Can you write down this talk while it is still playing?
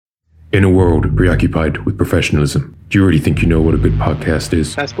In a world preoccupied with professionalism, do you really think you know what a good podcast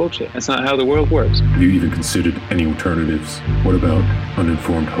is? That's bullshit. That's not how the world works. Have you even considered any alternatives? What about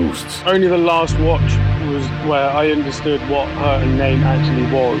uninformed hosts? Only the last watch was where I understood what her name actually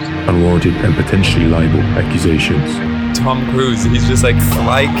was. Unwarranted and potentially liable accusations. Tom Cruise, he's just like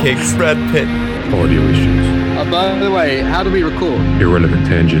fly kicks Brad Pitt. Audio issues. By the way, how do we record? Irrelevant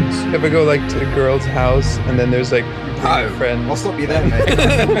tangents. Ever go like to a girl's house and then there's like friends? I'll stop you there, mate.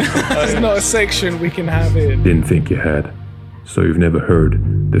 It's not a section we can have in. Didn't think you had. So you've never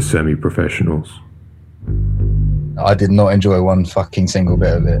heard the semi-professionals. I did not enjoy one fucking single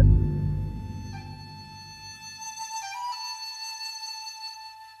bit of it.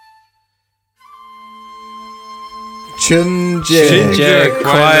 Ginger,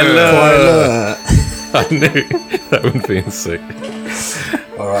 Quaila. I knew that would be sick.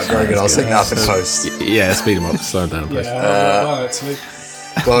 Alright, very good. I'll sing that up in post. Yeah, speed them up, slow them down, please. Actually.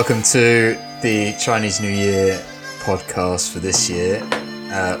 Welcome to the Chinese New Year podcast for this year.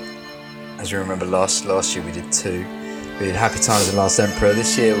 As you remember, last year we did 2. We did Happy Times and Last Emperor.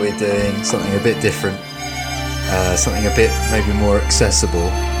 This year we're doing something a bit different, something a bit maybe more accessible.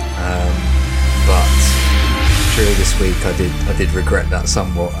 But during this week I did regret that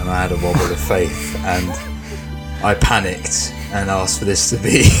somewhat, and I had a wobble of faith, and I panicked and asked for this to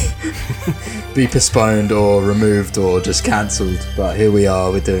be postponed or removed or just cancelled. But here we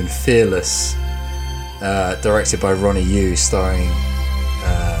are. We're doing Fearless, directed by Ronnie Yu, starring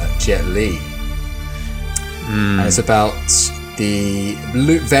Jet Li, and it's about the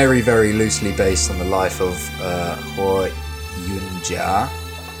very, very loosely based on the life of Huo Yunjia,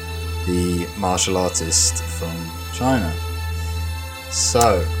 the martial artist from China.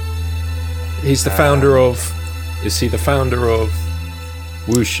 So he's the founder of. Is he the founder of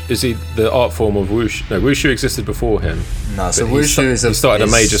Wushu? Is he the art form of Wushu? No, Wushu existed before him. No, so Wushu he started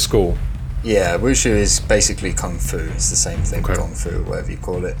a major school. Yeah, Wushu is basically Kung Fu. It's the same thing, okay. Kung Fu, whatever you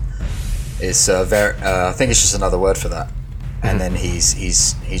call it. It's I think it's just another word for that. And then he's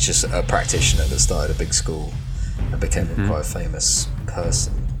just a practitioner that started a big school and became quite a famous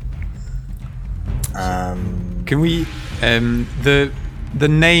person. Can we the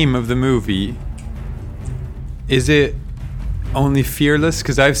name of the movie, is it only Fearless?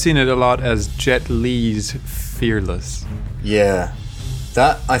 Because I've seen it a lot as Jet Li's Fearless. Yeah,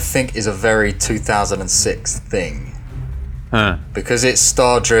 that I think is a very 2006 thing. Because it's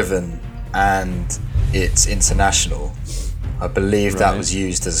star driven and it's international. I believe that was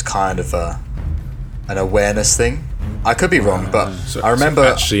used as kind of an awareness thing. I could be wrong, but I remember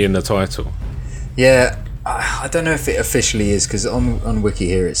actually in the title. Yeah, I don't know if it officially is, because on Wiki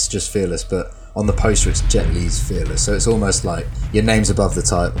here it's just Fearless, but on the poster it's Jet Li's Fearless. So it's almost like your name's above the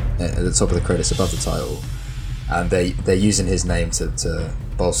title, at the top of the credits above the title, and they're using his name to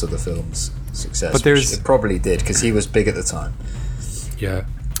bolster the film's success. But which it probably did, because he was big at the time. Yeah.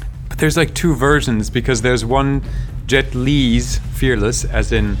 But there's like 2 versions, because there's one Jet Li's Fearless,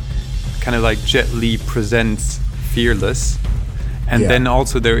 as in kind of like Jet Li presents Fearless, and then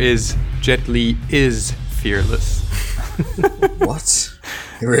also there is Jet Li is Fearless. What?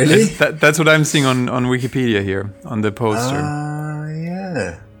 Really? That's what I'm seeing on Wikipedia here, on the poster.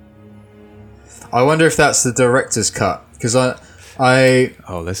 Yeah. I wonder if that's the director's cut, because I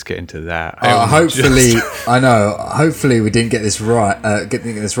let's get into that. Hopefully we didn't get this right, get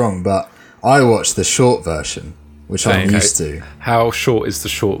this wrong, but I watched the short version, which I'm used to. How short is the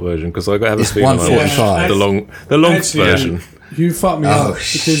short version? Because I have a it's feeling 1:45. The long version. You fucked me up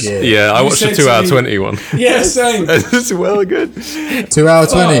because I watched the 2 hour 20 one. Yeah, same. It's well good. 2 hour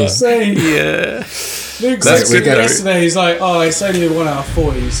 20. Same. Yeah. Luke said to me yesterday, he's like, it's only 1 hour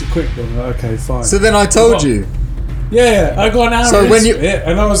 40. It's a quick one. Okay, fine. So then I told you. Yeah, I got an hour into it,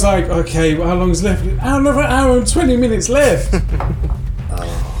 and I was like, okay, how long's left? Another hour and 20 minutes left.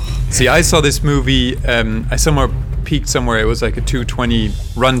 See, I saw this movie. I peaked somewhere. It was like a 2:20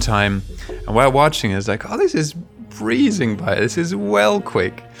 runtime, and while watching it, I was like, this is breezing by. This is well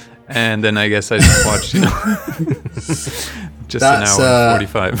quick. And then I guess I just watched, just an hour and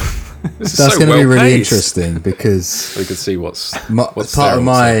 45. That's going to be really interesting, because we can see what's part of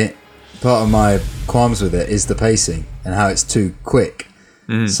my qualms with it is the pacing and how it's too quick.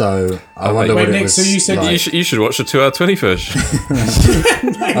 So I wonder what it was. So you said like. You should watch the 2 hour 20 version.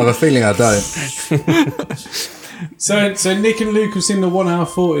 I have a feeling I don't. So Nick and Luke have seen the 1 hour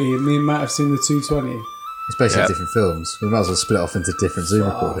 40, and me and Matt have seen the 2:20. It's basically different films. We might as well split off into different Zoom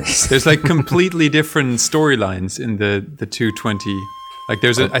recordings. There's like completely different storylines in the 2:20. Like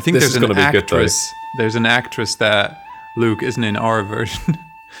there's I think there's an actress. There's an actress that Luke isn't in our version.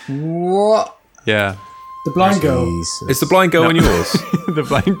 What? Yeah. The blind girl. Jesus. Is the blind girl in yours? The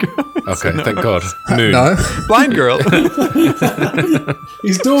blind girl. Okay, thank God. Moon. No. Blind girl.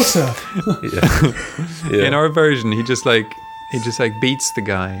 His daughter. Yeah. In our version, he just like beats the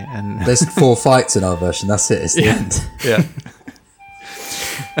guy, and There's 4 fights in our version. That's it. It's the end. yeah.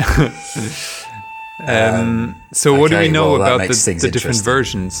 So what do we okay, know well, that about makes the things different interesting.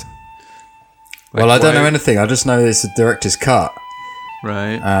 versions? Well, Like, I don't know why- anything. I just know it's a director's cut.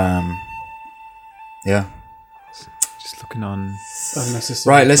 Right. Yeah. Just looking on.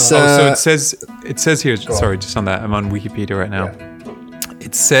 Unnecessary. Right, let's. So it says here. Sorry, just on that. I'm on Wikipedia right now.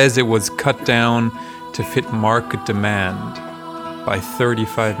 It says it was cut down to fit market demand by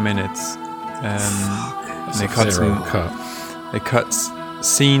 35 minutes. And they cut They cut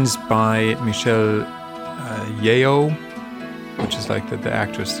scenes by Michelle Yeoh, which is like the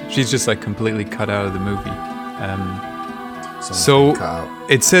actress. She's just like completely cut out of the movie. So cut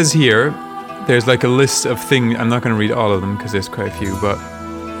out. it says here, there's like a list of things. I'm not going to read all of them because there's quite a few. But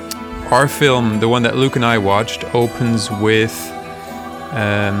our film, the one that Luke and I watched, opens with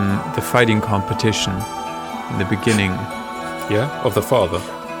the fighting competition in the beginning. Yeah, of the father.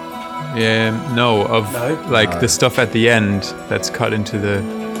 The stuff at the end that's cut into the,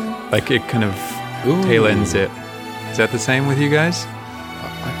 like it kind of tail ends it. Is that the same with you guys?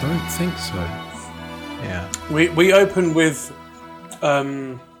 I don't think so. Yeah. We open with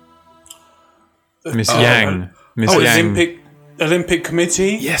Miss Yang. Miss Yang. Olympic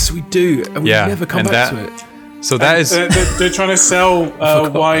Committee. Yes, we do, and we never come back to it. So that is. They're trying to sell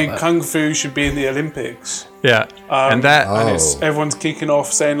why kung fu should be in the Olympics. Yeah, and that. And everyone's kicking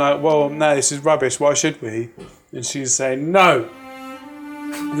off saying like, well, no, this is rubbish, why should we? And she's saying, no,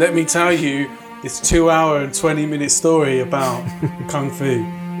 let me tell you this 2-hour and 20-minute story about kung fu.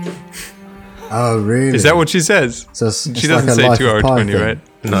 Oh, really? Is that what she says? So she doesn't say 2 hour 20, right?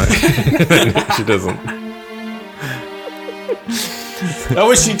 No, she doesn't. I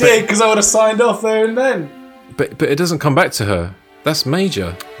wish she did, because I would have signed off there and then. But it doesn't come back to her. That's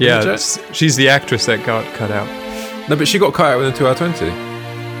major. Yeah, she's the actress that got cut out. No, but she got cut out within 2 hour 20.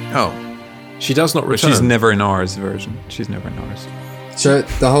 Oh. She does not But return. she's never in ours version. She's never in ours. So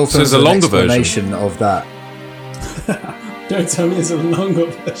the whole film is there's a an longer explanation of that. Don't tell me it's a longer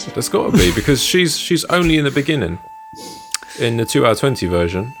version. There's got to be, because she's only in the beginning in the 2 hour 20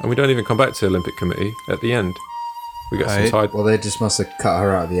 version, and we don't even come back to the Olympic Committee at the end. We get some side. Well, they just must have cut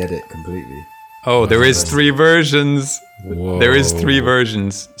her out of the edit completely. Oh, there is 3 versions. Whoa. There is 3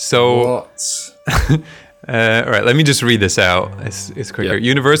 versions. So, What? all right, let me just read this out. It's quicker. Yep.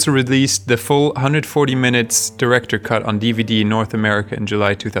 Universal released the full 140 minutes director cut on DVD in North America in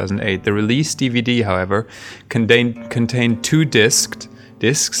July 2008. The released DVD, however, contained 2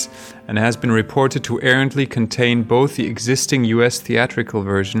 discs and has been reported to errantly contain both the existing US theatrical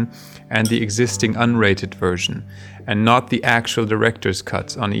version and the existing unrated version, and not the actual director's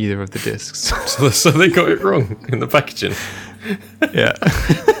cuts on either of the discs. So they got it wrong in the packaging. Yeah.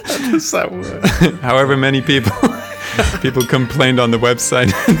 How does that work? However, many people complained on the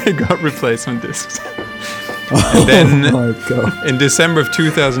website and they got replacement discs. And then Oh my god. in December of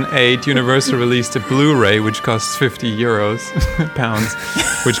 2008, Universal released a Blu-ray which costs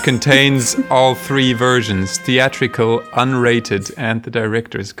 £50, which contains all 3 versions: theatrical, unrated, and the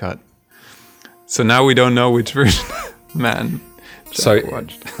director's cut. So now we don't know which version man Jack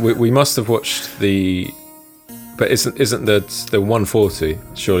watched. we must have watched the. But isn't the 140?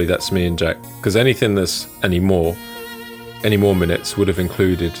 Surely that's me and Jack. Because anything that's any more minutes would have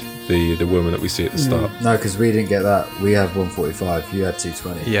included the woman that we see at the start. No, because we didn't get that. We have 145. You had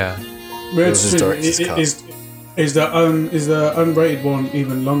 220. Yeah. Yours is director's cut. Is the unrated one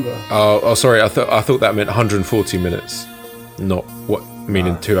even longer? Oh, sorry. I thought that meant 140 minutes, not what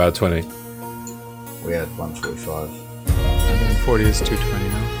meaning 2 hour 20. We had 145. 140 is 220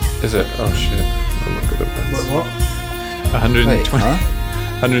 now. Is it? Oh shit! I'm not good at maths. What? 120. Wait,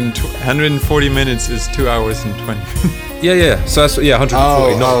 140 minutes is 2 hours and 20 minutes. Yeah. So that's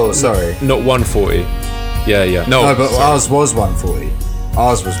 140. Sorry. Not 140. Yeah. No, but ours was 140.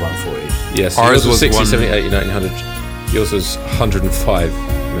 Ours was 140. Yes. Ours was 60, 1 70, 80, 90, 100. Yours was 105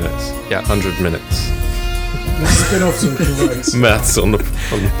 minutes. Yeah. 100 minutes. Let's spin off some corrects. Maths on the.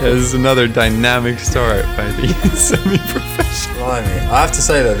 This is another dynamic start by the semi-professional. Blimey. I have to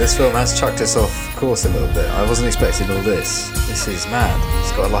say though, this film has chucked us off course a little bit. I wasn't expecting all this. This is mad.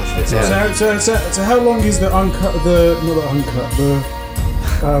 It's got a life of its own. So how long is the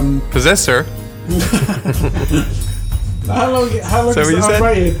Possessor? how long is what the you said?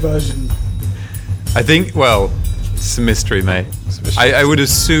 unrated version? I think, well, it's a mystery, mate. I would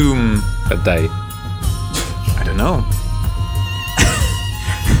assume A day. I don't know.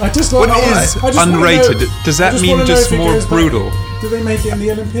 I just What want is unrated? Does that mean just more brutal? Do they make it in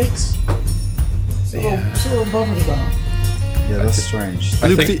the Olympics? What's all I'm bothered about? Yeah, that's strange. I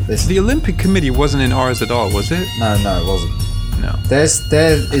Luke, think the Olympic Committee wasn't in ours at all, was it? No, it wasn't. No. There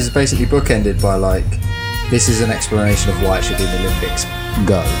is basically bookended by like, this is an explanation of why it should be in the Olympics.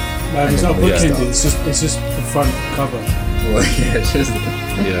 Go. No, it's not bookended. It's just the front cover. Well, yeah, it's just.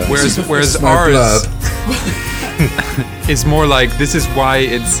 yeah. Whereas No ours blurb. is more like, this is why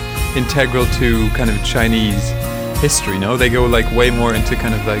it's integral to kind of Chinese history. No, they go like way more into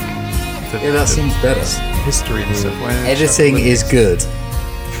kind of like Yeah, that seems better. history and stuff. Why don't they Editing shove is good.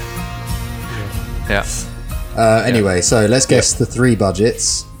 Yeah. Anyway, so let's guess the 3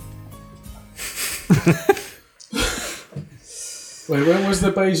 budgets. Wait, when was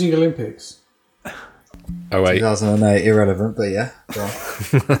the Beijing Olympics? Oh wait. 2008, irrelevant, but yeah. Go on.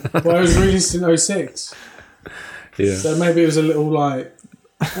 Well, it was released in 06. Yeah. So maybe it was a little like,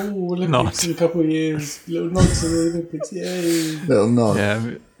 Olympics Nod. in a couple of years. Little nod to the Olympics, yay. Little nod.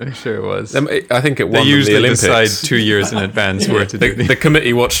 Yeah, I'm sure it was. I think it won They them usually the Olympics. decide 2 years in advance where to do The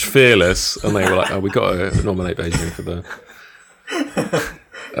committee watched Fearless, and they were like, "Oh, we got to nominate Beijing for the."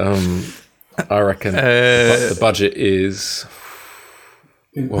 I reckon the budget is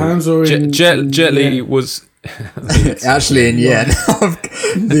In pounds or in Jet Li yen? was. Actually, in yen.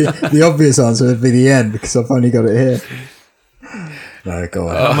 the obvious answer would be the yen, because I've only got it here. No, go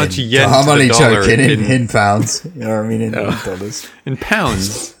on. How much yen I'm to the only dollar joking in pounds. You know what I mean? In dollars. in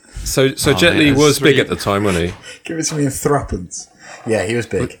pounds? So Jet Li man, was three- big at the time, wasn't he? Give it to me in threepence. Yeah, he was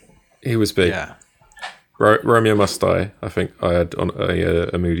big. He was big. Yeah. Romeo Must Die. I think I had on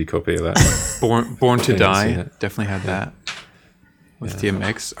a moody copy of that. Born to seen Die. it. Definitely had that. With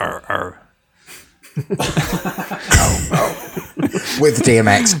DMX. With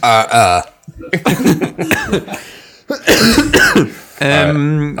DMX.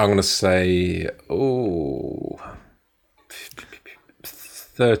 I'm gonna say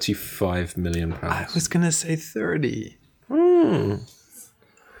 35 million I pounds. was going to say 30.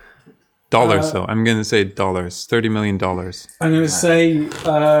 Dollars, though. I'm going to say dollars. $30 million. I'm going to say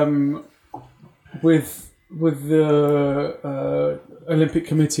with the Olympic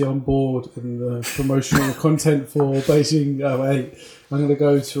Committee on board and the promotional content for Beijing 08, I'm going to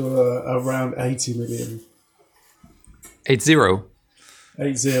go to around 80 million. 8-0.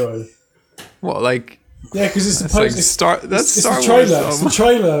 80. What, like... Yeah, because it's That's like supposed Star. That's it's Star the trailer. Wars. It's the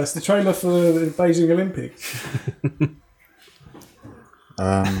trailer. It's the trailer for the Beijing Olympics.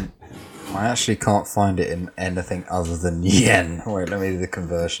 I actually can't find it in anything other than yen. Wait, let me do the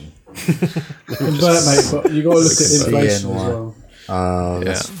conversion. Convert, mate, but you got to look at inflation as well.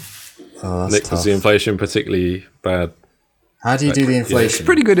 That's Nick, tough. was the inflation particularly bad? How do you do the inflation?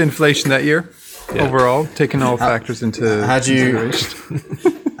 Pretty good inflation that year. Overall, taking all factors into How do you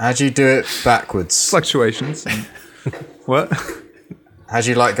consideration. how do you do it backwards? Fluctuations. What? How do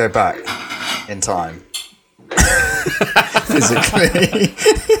you like go back in time? Physically.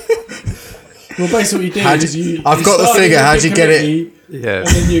 Well, basically, what you How do do is you- you. I've you got the start figure, an how do you Olympic get it? committee, Yeah. And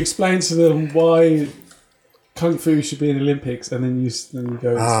then you explain to them why kung fu should be in the Olympics, and then you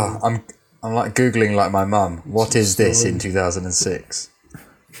go. Into, I'm like googling like my mum. What is this in 2006?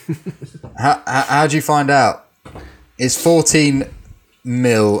 how do you find out? It's 14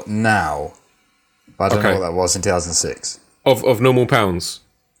 mil now, but I don't know Okay. what that was in 2006. Of normal pounds.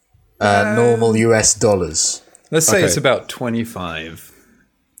 Normal US dollars. Let's say Okay. it's about 25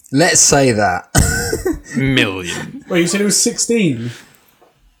 Let's say that. million. wait, you said it was 16,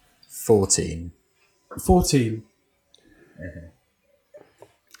 14. 14.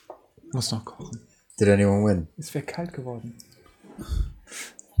 Muss noch kochen. Did anyone win? Es wäre kalt geworden.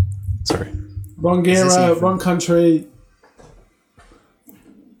 Sorry. Wrong this era, even- wrong country.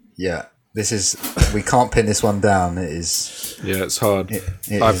 Yeah. This is. We can't pin this one down. It is. Yeah, it's hard.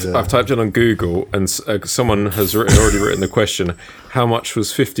 It I've typed it on Google, and someone has already written the question: how much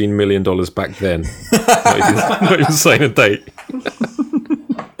was $15 million back then? not even saying a date.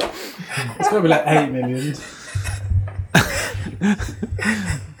 It's got to be like 8 million.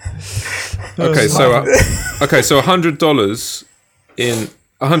 Okay, so $100 in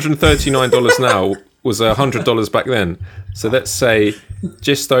 $139 now was $100 back then. So let's say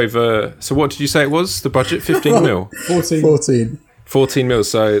just over. So what did you say it was? The budget 15 mil, 14. 14. 14 mil.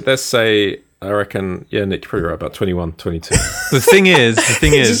 So let's say I reckon. Yeah, Nick, you're probably right about 21, 22. The thing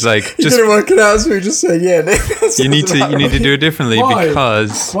is, like, You just didn't work it out, so we just said yeah. you need to do it differently Why?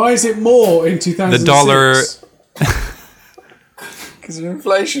 because Why is it more in 2006? the dollar Because of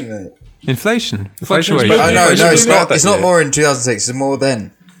inflation, mate. inflation Inflation fluctuation. is Oh, no, Inflation no, was it's bad not. that It's not year. more in 2006. It's more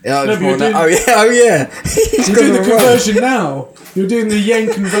then. Yeah, No, it's but more you're now. Oh yeah. He's You're got doing the it wrong. conversion now. You're doing the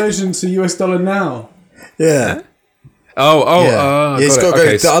yen conversion to US dollar now. Yeah. Oh, It's got got it. to go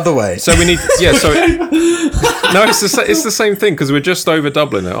Okay, the other way. So we need, so no, it's the same thing because we're just over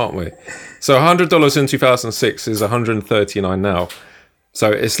doubling it, aren't we? So $100 in 2006 is 139 now,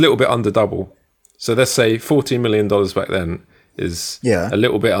 so it's a little bit under double. So let's say $14 million back then is a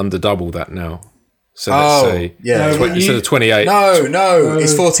little bit under double that now. So let's say instead of 28. No,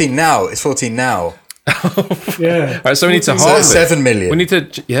 it's 14 now. It's 14 now. Yeah. All right, so we need to So halve it's it. 7 million. We need to,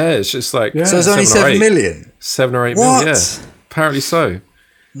 it's just like So it's only 7 million. 7 or 8 What? million. Yeah, apparently so.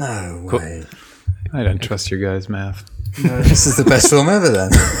 No way. I don't trust your guys' math. This is the best film ever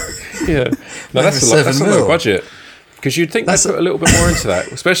then. Yeah, no, that's a low budget. Because you'd think they'd put a little bit more into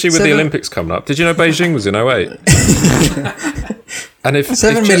that, especially with the Olympics coming up. Did you know Beijing was in 08? And if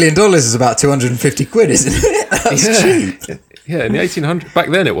 $7 million is about 250 quid, isn't it? That's cheap. Yeah, in the 1800s, back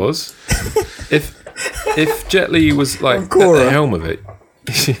then it was. If Jet Li was like at Cora. the helm of it,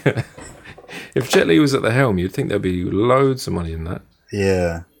 if Jet Li was at the helm, you'd think there'd be loads of money in that.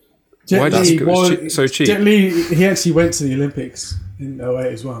 Yeah. Why did it was so cheap? Jet Li, he actually went to the Olympics in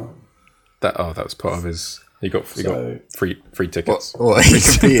 08 as well. That was part of his. He got free tickets. What? He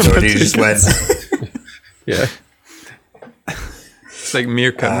competed or he just went? Yeah. It's like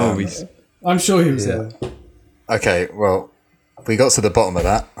Meerkat movies. I'm sure he was there. Okay, well, we got to the bottom of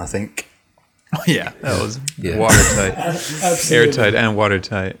that, I think. Oh, yeah, that was watertight. Absolutely. Airtight and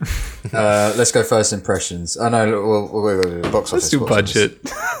watertight. Let's go first impressions. Oh no, we'll box office. Let's do budget.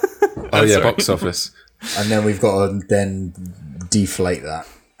 Oh yeah, box office. And then we've got to then deflate that.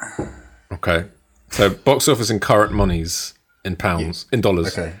 Okay. So box office in current monies in pounds, in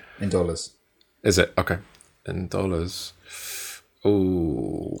dollars. Okay, in dollars. Is it? Okay. In dollars.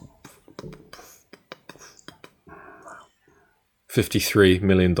 Oh. $53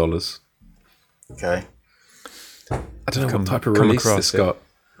 million. Okay. I don't know what type of release this got.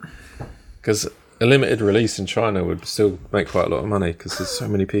 Because a limited release in China would still make quite a lot of money because there's so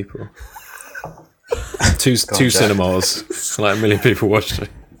many people. Two cinemas, like 1 million people watched it.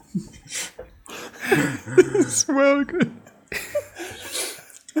 It's well good.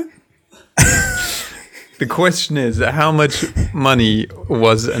 The question is, how much money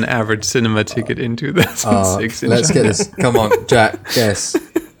was an average cinema ticket in 2006? Let's get this. Come on, Jack. Guess.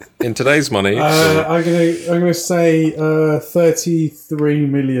 In today's money, I'm gonna say 33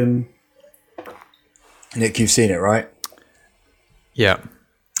 million. Nick, you've seen it, right? Yeah.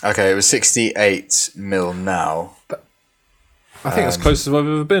 Okay, it was 68 mil now. I think that's closest I've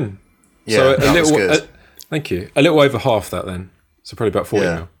ever been. Yeah, so that was good. Thank you. A little over half that then. So probably about 40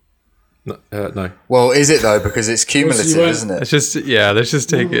 now. No. Well, is it though? Because it's cumulative, went- isn't it? Let's just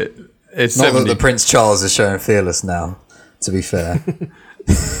take it. It's Not 70. that the Prince Charles is showing fearless now, to be fair.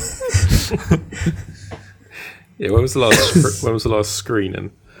 Yeah, when was the last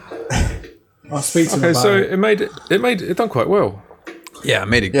screening? I'll speak to him Okay, about so it. it done quite well. Yeah,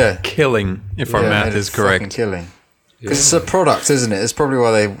 made a killing, if our math is fucking correct. Killing. Because it's a product, isn't it? It's probably why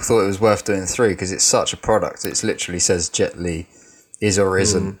they thought it was worth doing 3, because it's such a product. It literally says Jet Li is or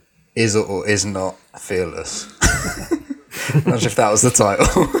isn't, is or is not fearless. Imagine if that was the title.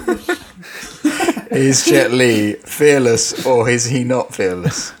 Is Jet Li fearless or is he not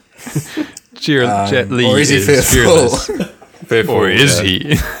fearless? Jet Li or is he fearful? fearless. Fearful, Or is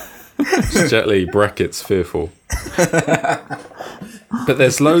he? Jet Li brackets fearful. But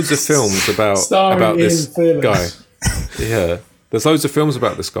there's loads of films Starring about this Ian guy. Fearless. Yeah, there's loads of films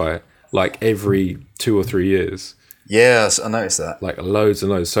about this guy, like every 2 or 3 years. Yes, I noticed that. Like loads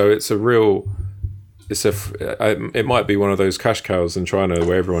and loads. So it might be one of those cash cows in China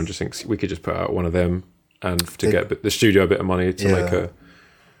where everyone just thinks we could just put out one of them and to get the studio a bit of money to make a.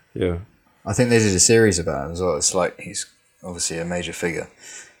 Yeah. I think they did a series about him as well. It's like he's obviously a major figure.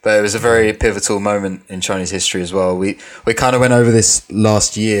 But it was a very pivotal moment in Chinese history as well. We kind of went over this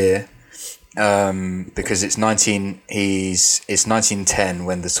last year because it's 1910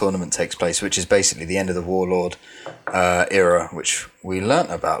 when the tournament takes place, which is basically the end of the warlord era, which we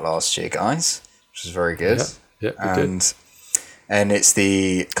learnt about last year, guys, which is very good. Yeah, we did. And it's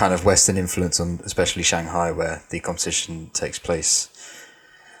the kind of Western influence on especially Shanghai where the competition takes place.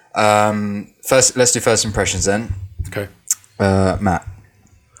 First, let's do first impressions then. Okay. Matt.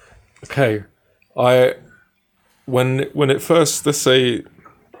 Okay, when it first, let's say,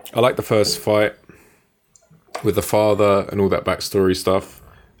 I like the first fight with the father and all that backstory stuff,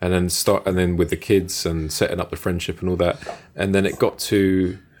 and then with the kids and setting up the friendship and all that, and then it got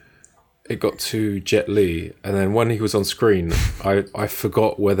to Jet Li, and then when he was on screen, I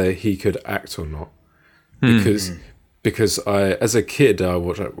forgot whether he could act or not, because because as a kid, I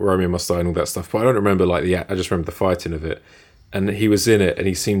watched like, Romeo Must Die and all that stuff, but I don't remember like I just remember the fighting of it. And he was in it, and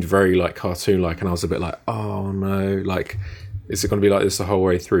he seemed very like cartoon-like, and I was a bit like, oh no, like, is it going to be like this the whole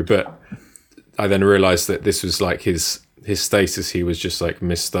way through? But I then realised that this was like his status. He was just like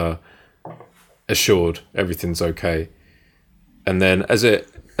Mr. Assured, everything's okay. And then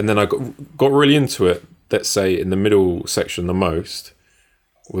I got really into it. Let's say in the middle section the most,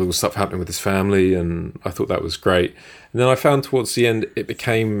 with all stuff happening with his family, and I thought that was great. And then I found towards the end,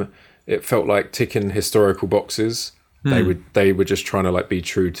 it felt like ticking historical boxes. They were just trying to like be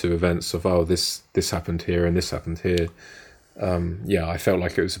true to events of this happened here and this happened here. I felt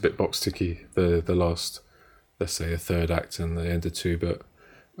like it was a bit box ticky the last, let's say, a third act and the end of two. But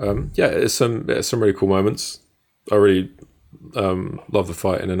it's some really cool moments. I really love the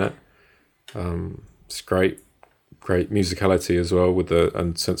fighting in it. It's great musicality as well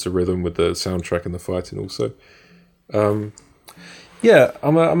and sense of rhythm with the soundtrack and the fighting also. I'm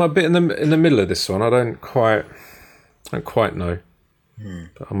a bit in the middle of this one. I don't quite know,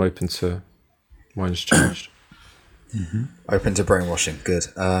 but I'm open to mine's changed. Mm-hmm. Open to brainwashing. Good.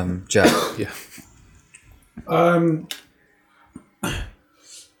 Jack. Yeah.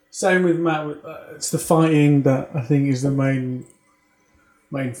 Same with Matt. It's the fighting that I think is the main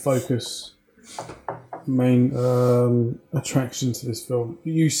focus, main attraction to this film.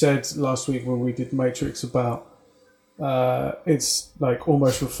 You said last week when we did Matrix about it's like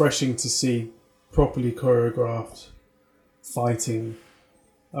almost refreshing to see properly choreographed fighting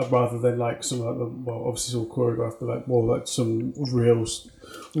rather than like some obviously it's all choreographed, but like more like some realism,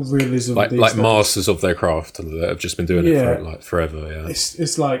 like masters of their craft that have just been doing it for like forever. Yeah,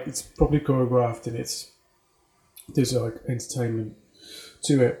 it's like it's properly choreographed and there's like entertainment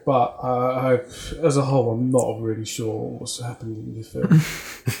to it, but as a whole, I'm not really sure what's happened in this film.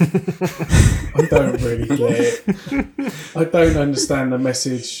 I don't really get it. I don't understand the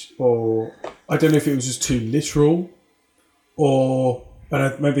message, or I don't know if it was just too literal, or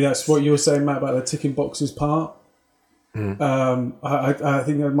maybe that's what you were saying, Matt, about the ticking boxes part. I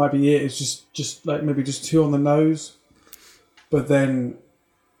think that might be it. It's just like maybe just too on the nose, but then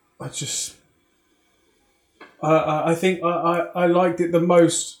I think I liked it the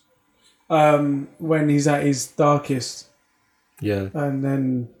most when he's at his darkest. Yeah. And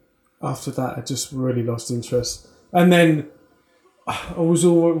then after that, I just really lost interest. And then I was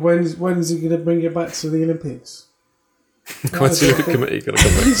all, when's he going to bring it back to the Olympics? When's the Olympic Committee going to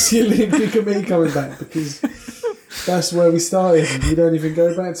come back? When's the Olympic Committee coming back? Because that's where we started and we don't even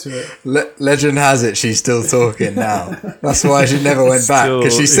go back to it. Legend has it she's still talking now. That's why she never went back,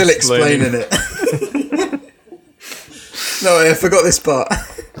 because she's still explaining it. No, I forgot this part.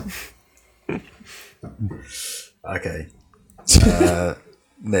 Okay.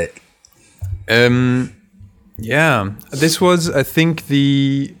 Nick. This was, I think,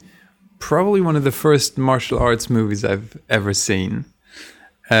 probably one of the first martial arts movies I've ever seen.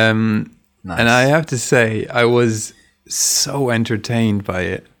 Nice. And I have to say, I was so entertained by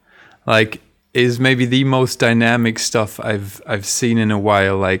it. Like, is maybe the most dynamic stuff I've seen in a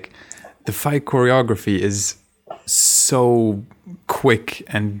while. Like, the fight choreography is so quick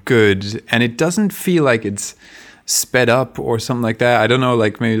and good, and it doesn't feel like it's sped up or something like that. I don't know,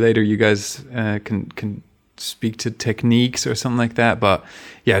 like maybe later you guys can speak to techniques or something like that, but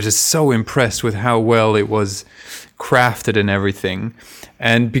yeah, just so impressed with how well it was crafted and everything.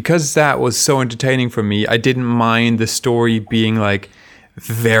 And because that was so entertaining for me, I didn't mind the story being like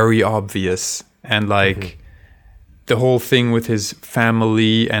very obvious, and like the whole thing with his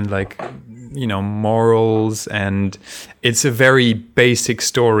family and like, you know, morals, and it's a very basic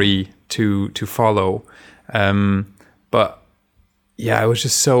story to follow. But yeah, I was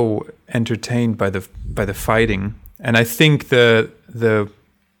just so entertained by the fighting, and I think the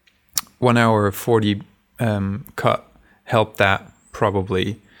 1 hour 40 cut helped that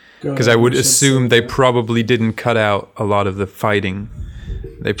probably, because I would assume they probably didn't cut out a lot of the fighting.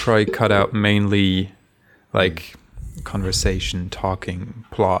 They probably cut out mainly like conversation, talking,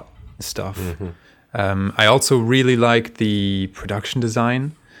 plot stuff. I also really like the production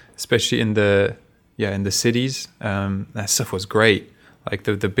design, especially in the cities. That stuff was great. Like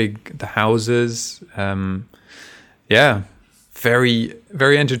the houses. Very,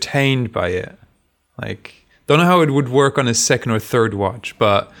 very entertained by it. Like, don't know how it would work on a second or third watch,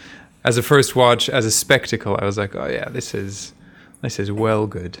 but as a first watch, as a spectacle, I was like, oh yeah, this is well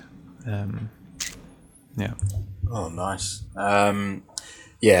good. Oh, nice.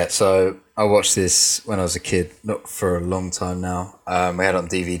 So I watched this when I was a kid, not for a long time now. We had it on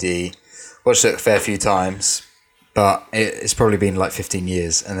DVD. Watched it a fair few times, but it's probably been like 15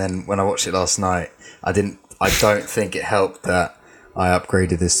 years. And then when I watched it last night, I I don't think it helped that I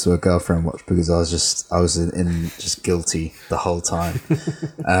upgraded this to a girlfriend watch because I was just guilty the whole time.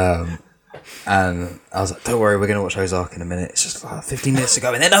 And I was like, don't worry, we're going to watch Ozark in a minute. It's just like 15 minutes to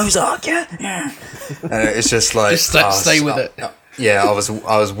go and then Ozark, yeah. And it's just like... Just stay with it. Yeah, I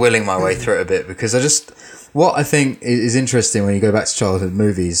was willing my way through it a bit because what I think is interesting when you go back to childhood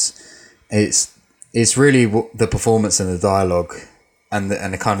movies, it's really the performance and the dialogue and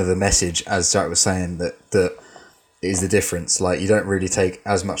the kind of the message, as Jack was saying, that is the difference. Like, you don't really take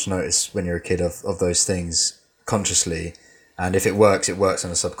as much notice when you're a kid of those things consciously. And if it works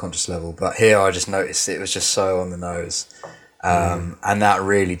on a subconscious level. But here I just noticed it was just so on the nose. And that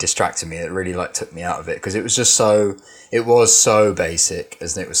really distracted me. It really took me out of it because it was just it was so basic,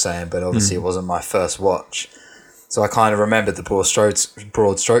 as Nick was saying, but obviously it wasn't my first watch. So I kind of remembered the broad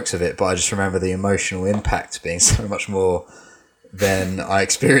strokes of it, but I just remember the emotional impact being so much more than I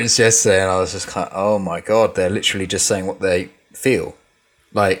experienced yesterday. And I was just kind of, oh my God, they're literally just saying what they feel.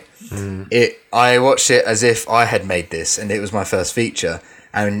 I watched it as if I had made this and it was my first feature.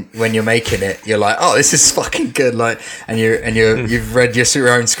 And when you're making it, you're like, oh, this is fucking good. You've read your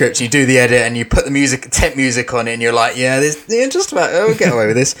own script, you do the edit and you put the temp music on it and you're like, yeah, just about, we'll get away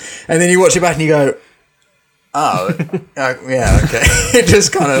with this. And then you watch it back and you go, oh, yeah, okay. It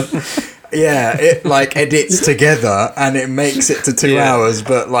just kind of, it edits together and it makes it to 2 hours.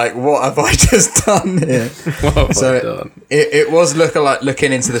 But what have I just done here? What have I done? It was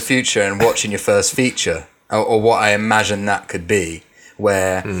looking into the future and watching your first feature or what I imagine that could be,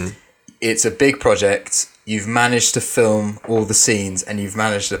 where it's a big project. You've managed to film all the scenes and you've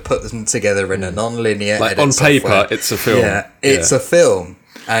managed to put them together in a non-linear edit on paper, software. it's a film. Yeah, it's a film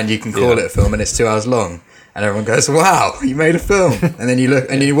and you can call it a film and it's 2 hours long. And everyone goes, wow, you made a film. And then you look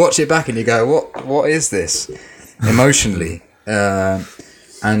and you watch it back and you go, what is this? Emotionally. And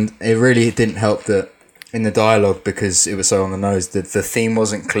it really didn't help that in the dialogue, because it was so on the nose, the theme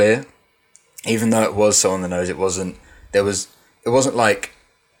wasn't clear. Even though it was so on the nose, it wasn't like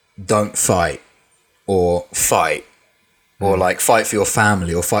don't fight or fight or fight for your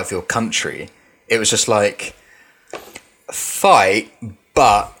family or fight for your country. It was just like fight,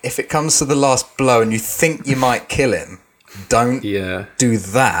 but if it comes to the last blow and you think you might kill him, don't do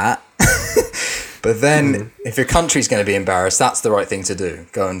that. But then if your country's going to be embarrassed, that's the right thing to do.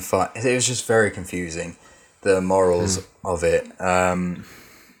 Go and fight. It was just very confusing, the morals of it.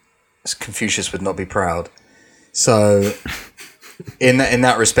 Confucius would not be proud. So in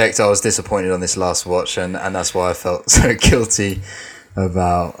that respect, I was disappointed on this last watch, and that's why I felt so guilty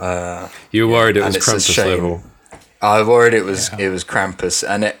about... you were worried it was Krampus level. I worried it was Krampus,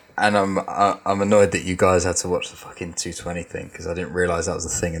 and I'm annoyed that you guys had to watch the fucking 220 thing, because I didn't realise that was a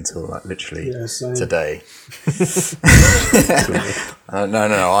thing until literally today.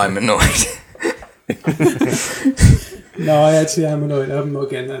 No, I'm annoyed. No, I actually am annoyed. I'm not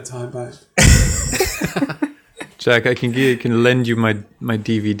getting that time back. Jack, I can lend you my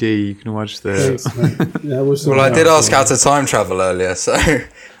DVD. You can watch the... Thanks, yeah, well, I did ask how to time travel earlier, so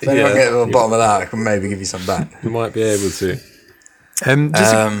if anyone get to the bottom of that, I can maybe give you some back. You might be able to.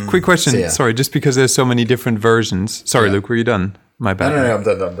 Just a quick question. Sorry, just because there's so many different versions. Sorry, Luke, were you done? My bad. No, I'm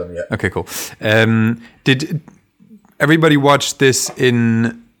done, yeah. Okay, cool. Did everybody watch this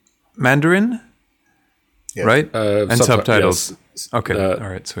in Mandarin? Yeah. Right? And subtitles? Yes. Okay, all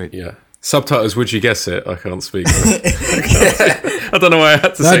right, sweet. Yeah. Subtitles, would you guess it? I can't speak. I don't know why I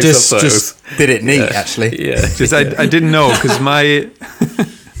had to say subtitles. Just did it neat, actually. Yeah. I didn't know, because my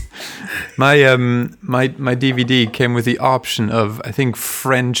DVD came with the option of, I think,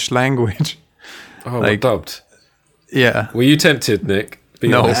 French language. Oh, dubbed. Yeah. Were you tempted, Nick?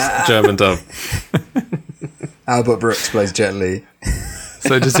 Be honest, German dub. Albert Brooks plays Jet Li.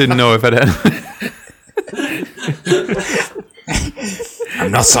 So I just didn't know if I'd had... I'm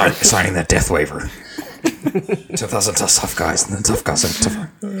not signing that death waiver. 2,000 tough guys, and the tough guys are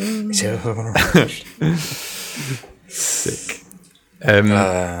tougher. Sick.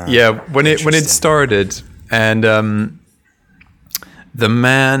 When it started, and the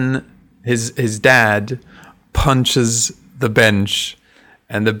man, his dad, punches the bench,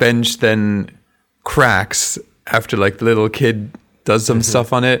 and the bench then cracks after the little kid does some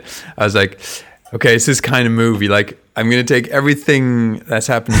stuff on it. I was like, okay, it's this kind of movie. I'm going to take everything that's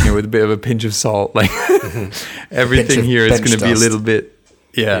happening here with a bit of a pinch of salt. Everything here is going to be a little bit,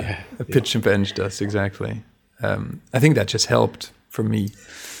 a pinch of bench dust, exactly. I think that just helped for me.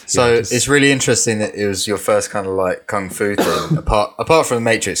 So it's really interesting that it was your first kind of kung fu thing, apart from The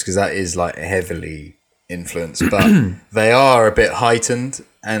Matrix, because that is heavily influenced, but they are a bit heightened,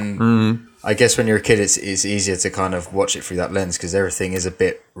 and I guess when you're a kid, it's easier to kind of watch it through that lens, because everything is a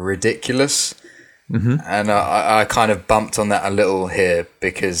bit ridiculous. And I kind of bumped on that a little here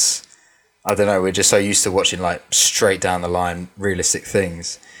because, I don't know, we're just so used to watching like straight down the line realistic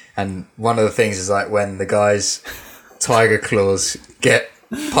things. And one of the things is like when the guy's tiger claws get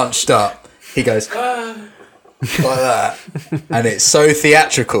punched up, he goes like that, and it's so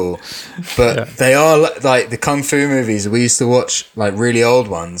theatrical. But they are like the kung fu movies we used to watch, like really old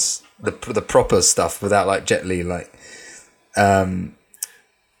ones, the proper stuff without like Jet Li, like, and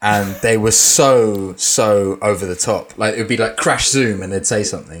they were so over the top. Like it would be like crash zoom, and they'd say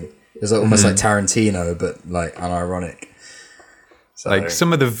something. It was like, almost like Tarantino, but like unironic. So, like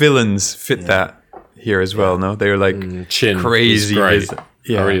some of the villains fit that here as well. No, they were like Chin crazy. Great.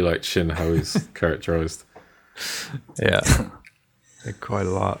 I really like Chin, how he's characterized. Yeah, like quite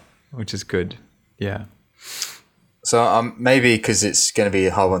a lot, which is good. Yeah. So maybe because it's going to be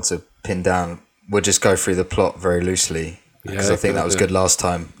a hard one to pin down, we'll just go through the plot very loosely, because I think that was good last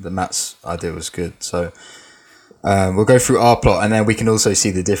time. The Matt's idea was good. So we'll go through our plot, and then we can also see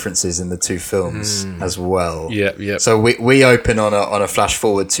the differences in the two films as well. Yeah. So we open on a flash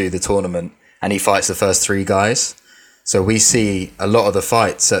forward to the tournament, and he fights the first three guys. So we see a lot of the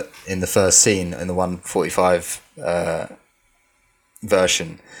fights in the first scene in the 145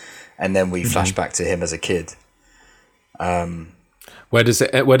 version, and then we flash back to him as a kid. Where does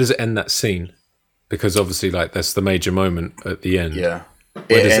it end, that scene? Because obviously, like, that's the major moment at the end. Yeah, Where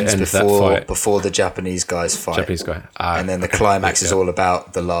it does ends it end, that fight? before the Japanese guys fight. Japanese guy. And then the climax is all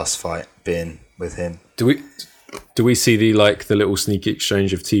about the last fight being with him. Do we see the little sneaky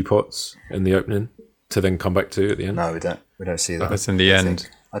exchange of teapots in the opening to then come back to at the end? No, we don't see that. That's in the end.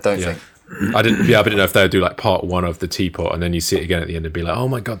 I don't think. I didn't know if they would do like part one of the teapot, and then you see it again at the end and be like, oh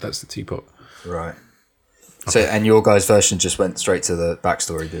my god, that's the teapot. Right. So, and your guys' version just went straight to the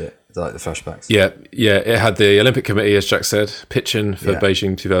backstory, did it? Like the flashbacks? Yeah. It had the Olympic Committee, as Jack said, pitching for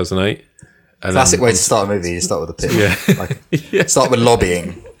Beijing 2008. And classic way to start a movie. You start with a pitch. Yeah. Start with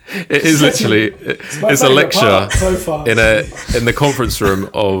lobbying. It is literally it's a lecture in the conference room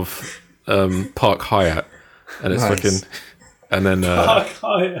of Park Hyatt, and it's fucking, and then Park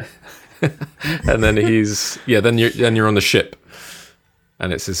Hyatt. and then then you're on the ship,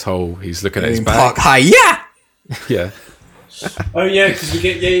 and it's this whole, he's looking at his bag. Park Hyatt. Yeah. Oh yeah, because we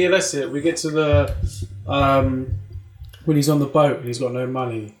get that's it. We get to the when he's on the boat and he's got no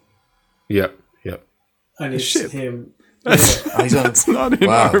money. Yep. And it's ship. him. He's on. It's not in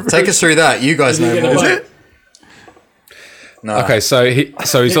Wow, our take us through that. You guys know more. Is it? No. Okay, so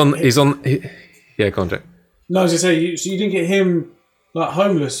he's on. Yeah, go on, Jack. No, I was gonna say, so you didn't get him like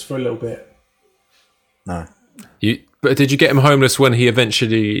homeless for a little bit. No. But did you get him homeless when he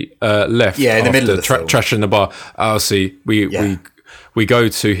eventually left? Yeah, in the middle of the film. Trash in the bar. Oh, see, we go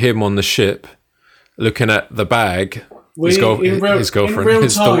to him on the ship, looking at the bag. His girlfriend,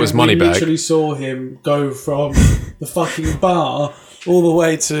 his daughter's money bag. We literally saw him go from the fucking bar all the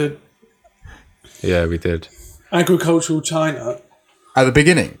way to. Yeah, we did. Agricultural China. At the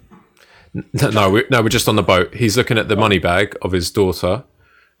beginning. No, we're just on the boat. He's looking at the money bag of his daughter.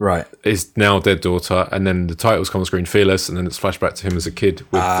 Right. His now dead daughter, and then the titles come on screen, Fearless, and then it's flashback to him as a kid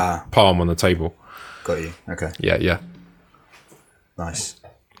with palm on the table. Got you. Okay. Yeah. Nice.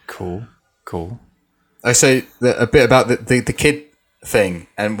 Cool. I say a bit about the kid thing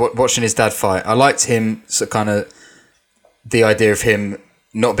and watching his dad fight. I liked him, so kind of the idea of him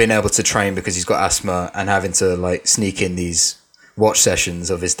not being able to train because he's got asthma and having to like sneak in these watch sessions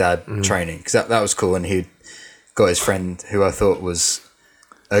of his dad training, because that was cool. And he got his friend, who I thought was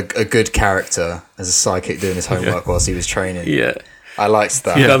a good character, as a psychic doing his homework whilst he was training. Yeah. I liked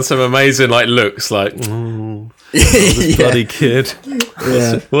that. He's done some amazing looks, like bloody kid.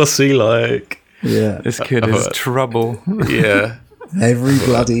 What's he like? Yeah, this kid is trouble. Yeah, every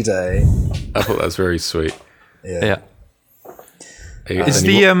bloody day. I thought that was very sweet. Yeah.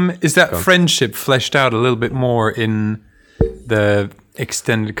 Is that friendship fleshed out a little bit more in the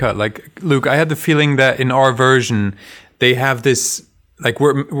extended cut? Like, Luke, I had the feeling that in our version they have this, like,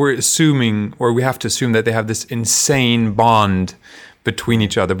 we're assuming, or we have to assume that they have this insane bond between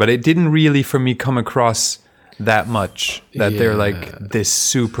each other, but it didn't really for me come across that much that they're like this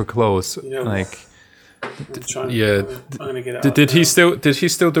super close. Like, did he steal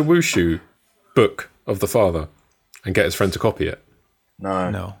the Wushu book of the father and get his friend to copy it?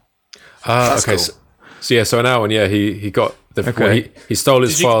 No. Okay. Cool. So now he got he stole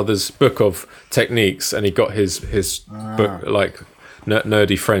his father's book of techniques, and he got his book, like,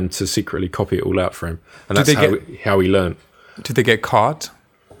 nerdy friend to secretly copy it all out for him, and that's how he learned. Did they get caught?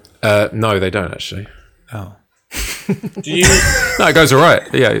 No, they don't actually. Oh. Do you? No, it goes all right.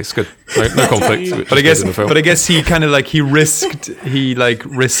 Yeah, it's good. No conflict. which But I is guess, good in the film. but I guess he kind of like risked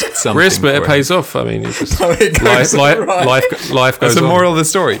something. Risk, but it for pays off. I mean, it's just Oh, it goes all right. life goes That's the on. moral of the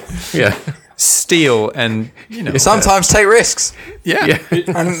story. Yeah, Steal and Sometimes take risks, yeah,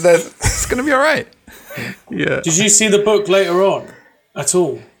 and then it's gonna be all right. yeah, Did you see the book later on at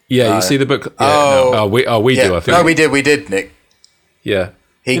all? yeah. You see the book? Yeah, Oh. no. we yeah. do. I think. No, we did, Nick. Yeah,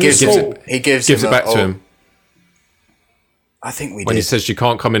 He In gives the it. school. He gives gives him it back a- to oh, him I think we when he did. says she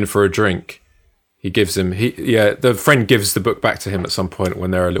can't come in for a drink. He gives him. The friend gives the book back to him at some point when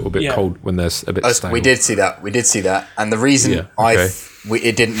they're a little bit Yeah. cold, when there's a bit stale. We did see that. We did see that. And the reason Yeah, okay.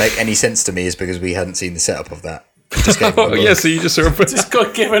 it didn't make any sense to me is because we hadn't seen the setup of that. We just gave him a Oh book. yeah, so you just saw a book. Just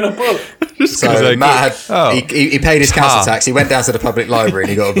got given a book. So like, Matt had he paid his council Ah. tax. He went down to the public library and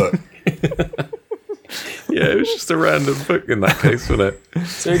he got a book. Yeah, it was just a random book in that case, wasn't it?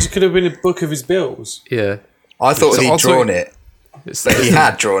 So it just could have been a book of his bills. Yeah. I thought So he'd also- drawn it, but he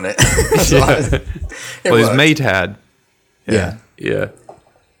had drawn it. So it Well, his worked. mate had. Yeah. Yeah.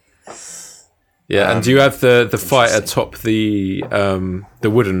 Yeah, and do you have the fight atop the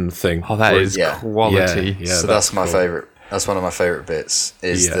wooden thing? Oh, that is Yeah. quality. Yeah, So that's my favorite. That's one of my favorite bits.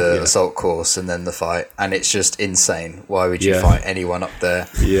 Is Yeah, the yeah. assault course and then the fight, and it's just insane. Why would you Yeah. fight anyone up there?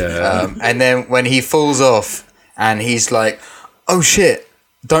 Yeah. And then when he falls off and he's like, "Oh shit,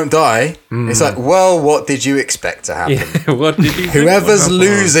 don't die!" It's like, well, what did you expect to happen? Yeah, what did you think Whoever's would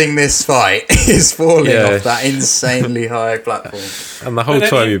happen? losing this fight is falling Yeah. off that insanely high platform. And the whole But then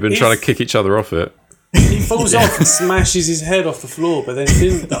time he- you've been he's- trying to kick each other off it. He falls off and smashes his head off the floor, but then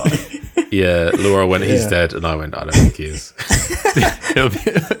didn't die. Yeah, Laura went, he's Yeah. dead, and I went, I don't think he is.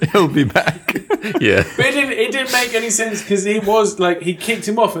 He'll be back. Yeah. But it didn't make any sense because he was like, he kicked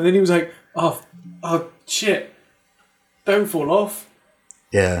him off and then he was like, oh shit, don't fall off.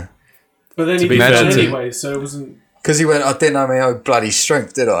 Yeah. But then he be did fair that to- anyway, so it wasn't. Because he went, I didn't have my own bloody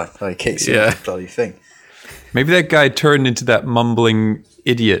strength, did I? So he kicks him Yeah. off the bloody thing. Maybe that guy turned into that mumbling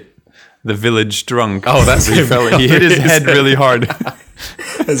idiot, the village drunk. Oh, that's he him. fell. He hit his head really hard.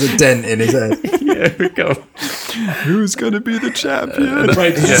 There's a dent in his head. Yeah, we go. Who's gonna be the champion?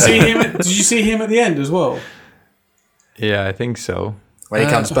 Wait, did you see him? Did you see him at the end as well? Yeah, I think so. When he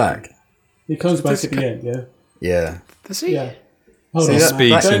comes back. He comes back at the end, yeah. Yeah. Does he? Yeah. Hold See, on, that man.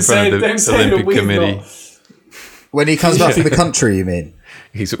 speaks Don't in front say- of the don't say that Olympic we've Committee. not- When he comes back from the country, you mean?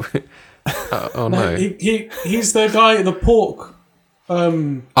 He's. Oh, no. He's the guy at the pork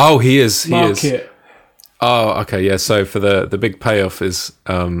Oh, he is. He is. market. Oh, okay, yeah. So for the big payoff is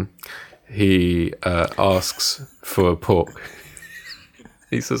he asks for pork.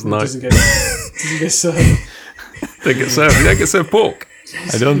 He says no. Doesn't get served. Don't get served. You don't get served pork.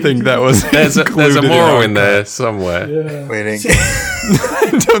 I don't think that was. There's a included moral our in there somewhere. Yeah. We didn't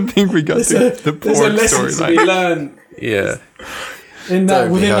I don't think we got the There's a pork lesson to be storyline. learned Yeah. in that Don't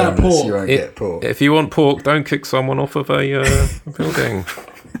be within that homeless, pork. you won't get pork. If you want pork, don't kick someone off of a building.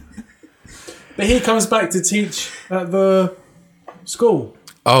 But he comes back to teach at the school.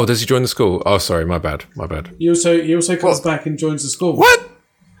 Oh, does he join the school? Oh, sorry, my bad. He also comes What? back and joins the school. What?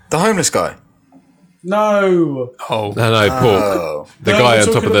 The homeless guy? No. Oh, No, pork. Oh. The No, guy we're on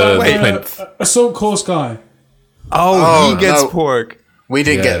top talking of the about plinth. assault course guy. he gets no. pork. We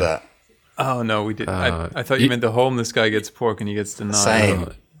didn't Yeah. get that. Oh no, we didn't. I thought you- you meant the homeless guy gets pork and he gets denied.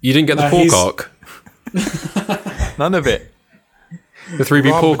 Same. You didn't get the No, pork he's- arc? None of it. The 3B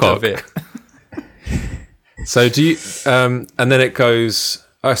pork Robbed of arc? it. So do you... and then it goes...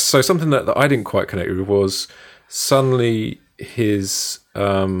 so something that I didn't quite connect with was suddenly his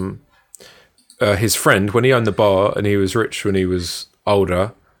friend, when he owned the bar and he was rich when he was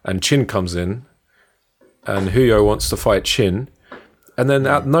older, and Chin comes in, and Huyo wants to fight Chin, and then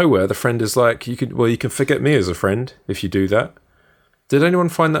out of nowhere the friend is like, you can forget me as a friend if you do that. Did anyone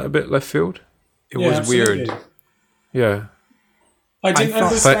find that a bit left field? It Yeah, was weird. absolutely. Yeah. I didn't thought-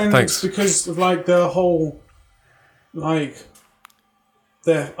 understand Thanks. it because of like the whole like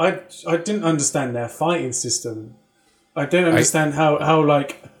their I didn't understand their fighting system. I don't understand how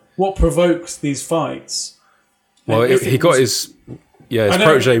like what provokes these fights. Well, And if he it got was- his I know-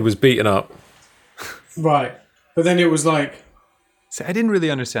 protege was beaten up. right, but then it was like See, I didn't really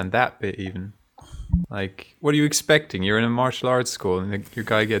understand that bit even. Like, what are you expecting? You're in a martial arts school and your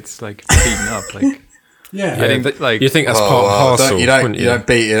guy gets like beaten up. Like, yeah, I think that, like, You think that's Oh, part well, and parcel, you don't wouldn't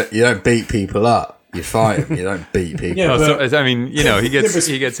you? don't beat people up. You fight them. You don't beat people. yeah, oh, but so, I mean, he gets but-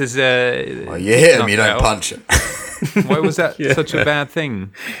 he gets his. Well, you hit them. You don't knocked out. punch them. Why was that such a bad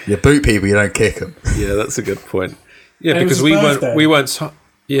thing? You boot people. You don't kick them. Yeah, that's a good point. Yeah, And it because was his birthday. we weren't.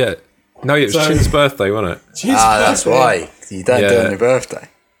 Yeah, no, it was So- Chin's birthday, wasn't it? Jeez, That's birthday. why you don't do it Yeah. on your birthday.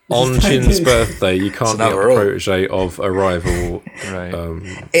 on Chin's birthday, you can't be a another rule. protege of a rival.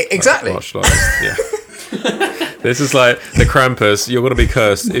 Right. Exactly. Martial artist. Yeah. This is like the Krampus. You're going to be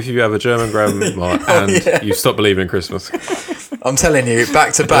cursed if you have a German grandma and you stop believing in Christmas. I'm telling you,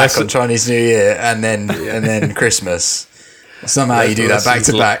 back to back on Chinese New Year and then Christmas. Somehow you do that back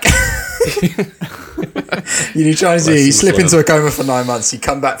to back. You do Chinese New Year, you slip into a coma for 9 months, you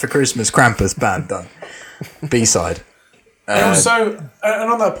come back for Christmas, Krampus, bam, done. B-side. And also,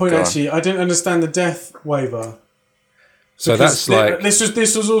 and on that point, actually, I didn't understand the death waiver. So that's like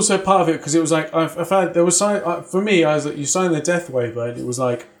this was also part of it because it was like I found there was for me I was like you signed the death waiver and it was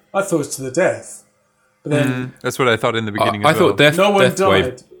like I thought it was to the death, but then That's what I thought in the beginning. I thought no one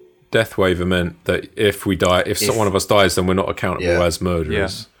died. Death waiver meant that if we die, if one of us dies, then we're not accountable as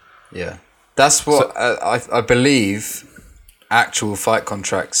murderers. Yeah. That's what I believe actual fight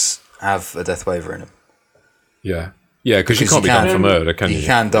contracts have a death waiver in them. Yeah. Yeah, because you can't be done for murder, can you? You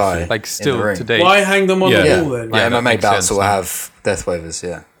can die. like still today. Why hang them on the wall then? Like that MMA makes bouts sense, will have death waivers,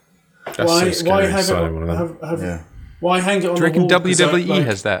 yeah. That's so scary, signing one of them. Why hang it on Do you the reckon wall? WWE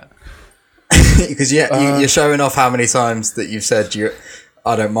has that? Because you're showing off how many times that you've said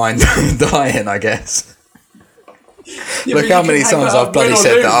I don't mind dying, I guess. Look how many times I've bloody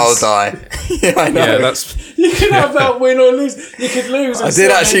said that I'll die. Yeah, I know. Yeah, that's You can have that win or lose. You could lose. I did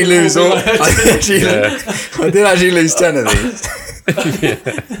actually lose all. I did actually lose 10 of these.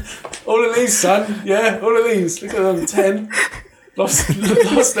 All of these, son. Yeah, all of these. Look at them, 10.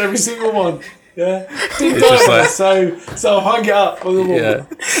 Lost every single one. Yeah, didn't die, like, so I hung it up on the wall. yeah.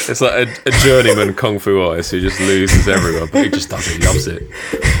 It's like a journeyman kung fu artist who just loses everyone, but he just does it. He loves it.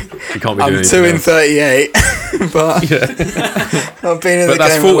 He can't be doing I'm 2 in else. 38, but I've been in But the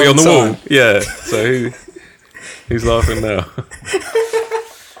that's game 40 a on the long wall. time. Yeah. So who's laughing now?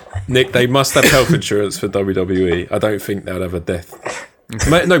 Nick, they must have health insurance for WWE. I don't think they'd have a death.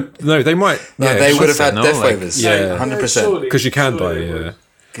 No, they might. No, yeah, they would have had death like, waivers. yeah. 100%. because you can die. Yeah.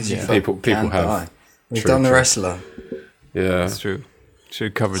 Because you People can have. die. We've True, done the true. wrestler. Yeah. That's true. Should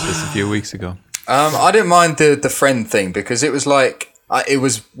have covered this a few weeks ago. I didn't mind the friend thing because it was like it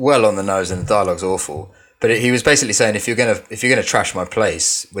was well on the nose and the dialogue's awful. But he was basically saying if you're gonna trash my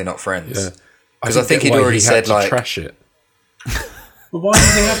place, we're not friends. Yeah. Because I think he'd already said like trash it. But why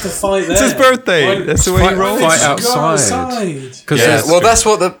do they have to fight there? It's his birthday. Why- That's the way he rolls. Fight Just go outside. yeah. Well, that's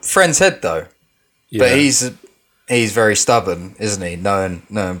what the friend said though. Yeah. But he's very stubborn, isn't he? Knowing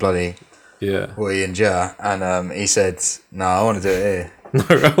bloody Yeah. Woody and Ja, and he said, "No, I want to do it here." No,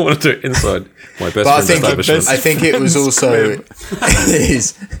 I want to do it inside my best But I friend's think establishment. it was also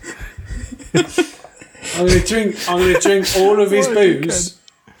his. I'm gonna drink all of his booze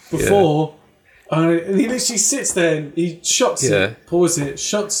before. And he literally sits there and he shots it, pours it,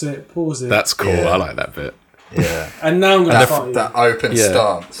 shots it, pours it. That's cool. Yeah. I like that bit. Yeah, and now I'm gonna fight you. that open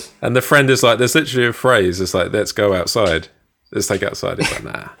stance. And the friend is like, there's literally a phrase. It's like, let's go outside. Let's take outside. It's like,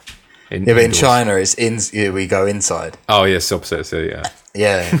 nah. Yeah, but in Indoors. China, we go inside. Oh, yes, the opposite. So, yeah.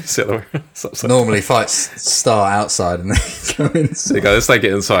 Yeah, So, normally fights start outside and then go there inside. you go. Let's take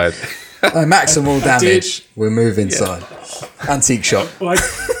it inside. Maximal damage. We move inside. Antique shop. Well,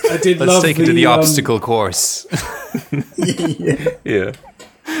 I did Let's love take it to the um, obstacle course. Yeah.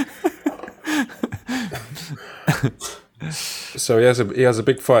 So he has a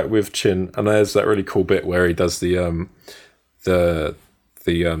big fight with Chin, and there's that really cool bit where he does the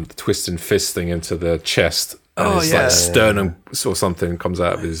twist and fist thing into the chest. And it's like sternum or something comes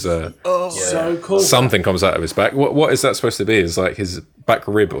out of his. So cool. Something comes out of his back. What is that supposed to be? It's like his back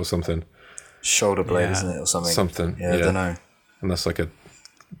rib or something. Shoulder blade, isn't it, or something? Something. Yeah, I don't know. And that's like a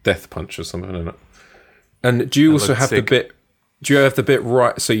death punch or something, isn't it? And do you also have sick. the bit? Do you have the bit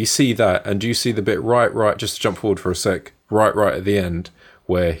right? So you see that, and do you see the bit right? Just to jump forward for a sec. Right at the end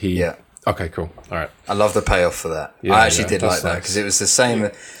where he. Yeah. Okay, cool. All right. I love the payoff for that. Yeah, I actually yeah, did that's like that nice. because it was the same.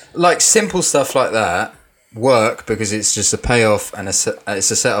 Like simple stuff like that work because it's just a payoff and it's a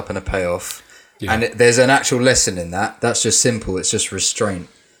setup and a payoff, and there's an actual lesson in that. That's just simple. It's just restraint,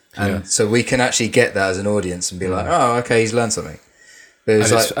 and so we can actually get that as an audience and be like, oh, okay, he's learned something. But it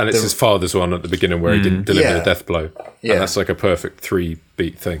was It's his father's one at the beginning where he didn't deliver the death blow. Yeah. And that's like a perfect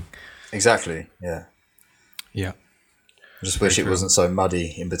 3-beat thing. exactly, yeah. Yeah. I just wish it wasn't so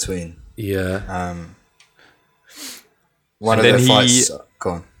muddy in between. Yeah. One And of then the fights. Go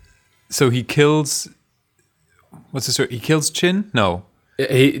on. So he kills. What's the story? He kills Chin? No.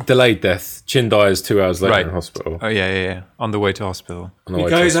 He delayed death. Chin dies 2 hours later Right. in hospital. Oh yeah. On the way to hospital. On the He way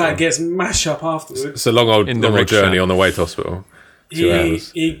to goes out hospital. and gets mashed up afterwards. It's a long old rickshaw. journey on the way to hospital. 2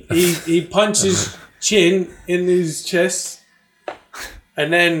 hours. He punches Chin in his chest,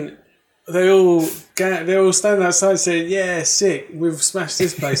 and then they all stand outside saying, "Yeah, sick. We've smashed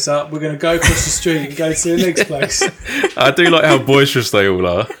this place up. We're going to go across the street and go to the next place." I do like how boisterous they all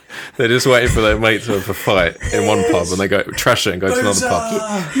are. They're just waiting for their mate to have a fight in one pub, and they go trash it and go to another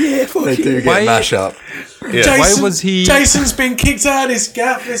pub. Yeah, they do get mash up. Yeah. Why was he? Jason's been kicked out of this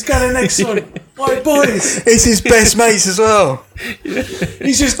gap. Let's go to the next one. Right, boys. It's his best mates as well.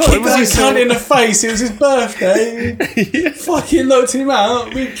 He's just kicked that cunt in the face. It was his birthday. Fucking knocked him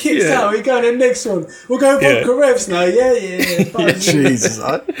out. We kicked out. We go to the next one. We'll go vodka revs now. Yeah. Jesus.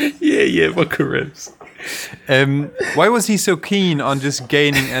 Yeah, vodka revs. Why was he so keen on just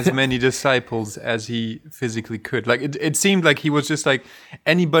gaining as many disciples as he physically could? Like it seemed like he was just like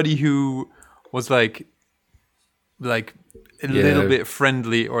anybody who was like a little bit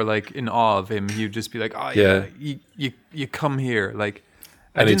friendly or like in awe of him, he'd just be like, "Oh yeah, you come here." Like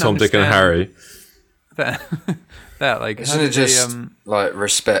any Tom, Dick, and Harry. That like isn't it just like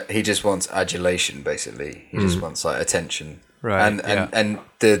respect? He just wants adulation, basically. He just wants like attention. Right. And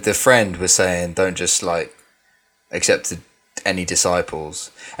the friend was saying, don't just like accept any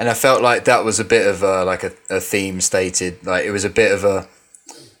disciples. And I felt like that was a bit of a theme stated. Like it was a bit of a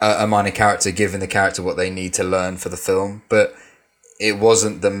minor character giving the character what they need to learn for the film, but it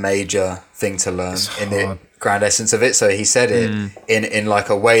wasn't the major thing to learn in the grand essence of it. So he said it in like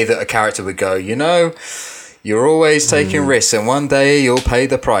a way that a character would go, you're always taking risks and one day you'll pay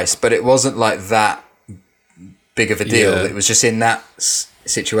the price. But it wasn't like that big of a deal. It was just in that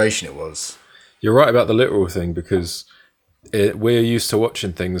situation it was. You're right about the literal thing, because we're used to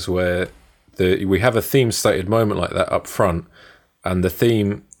watching things where we have a theme stated moment like that up front, and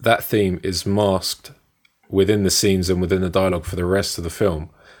that theme is masked within the scenes and within the dialogue for the rest of the film.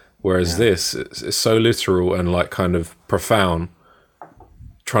 Whereas this is so literal and like kind of profound,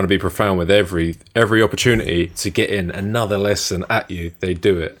 trying to be profound with every opportunity to get in another lesson at you, they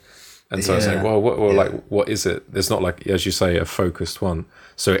do it. And so I was like, what is it? There's not like, as you say, a focused one.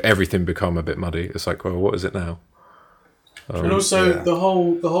 So everything become a bit muddy. It's like, well, what is it now? And also the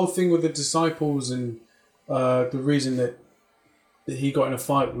whole thing with the disciples and the reason that he got in a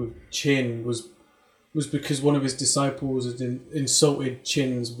fight with Chin was because one of his disciples had insulted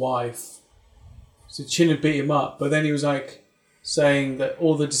Chin's wife. So Chin had beat him up, but then he was like saying that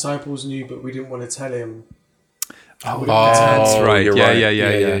all the disciples knew, but we didn't want to tell him. That's right.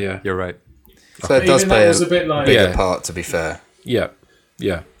 Yeah. You're right. So it does play a bit like bigger part, to be fair. Yeah.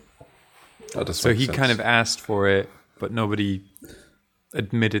 So he kind of asked for it, but nobody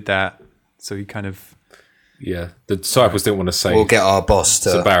admitted that. So he kind of... Yeah, the disciples didn't want to say... We'll get our boss to...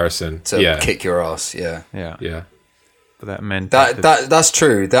 It's embarrassing. To kick your ass, yeah. But that meant... That's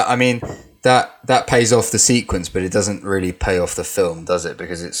true. That pays off the sequence, but it doesn't really pay off the film, does it?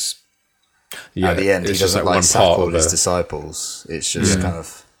 Because it's... at the end, he doesn't like sack all his disciples. It's just kind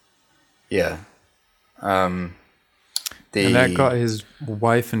of... Yeah. And that got his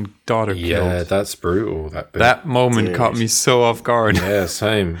wife and daughter killed. Yeah, that's brutal. That moment caught me so off guard. Yeah,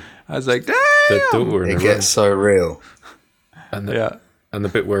 same. I was like, damn! The daughter in it the gets so real. And the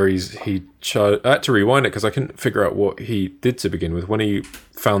bit where I had to rewind it because I couldn't figure out what he did to begin with. When he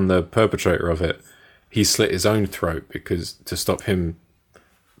found the perpetrator of it, he slit his own throat to stop him.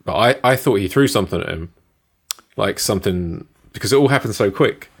 But I thought he threw something at him, like something, because it all happened so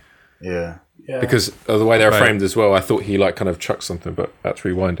quick. Yeah. Because of the way they're framed as well, I thought he like kind of chucked something, but I had to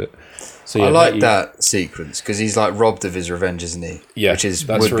rewind it. So I like that sequence because he's like robbed of his revenge, isn't he? Yeah, which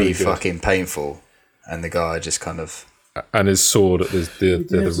would be fucking painful, and the guy just kind of and his sword at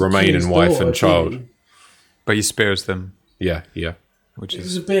the remaining wife and child, but he spares them. Yeah, which it is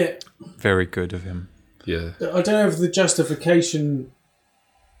was a bit very good of him. Yeah, I don't know if the justification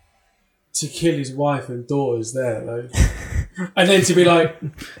to kill his wife and daughters there, though, and then to be like,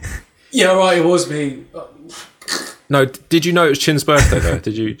 yeah, right, it was me. No, did you know it was Chin's birthday though? Do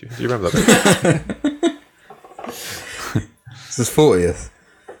you remember that? It's his 40th.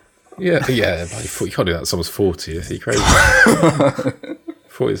 Yeah. You can't do that at someone's 40th. Are you crazy?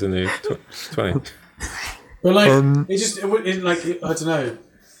 40's in the 20. But like, I don't know.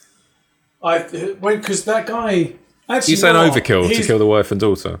 Because that guy actually. You saying overkill to kill the wife and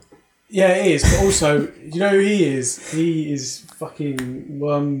daughter? Yeah, it is. But also, you know who he is? He is fucking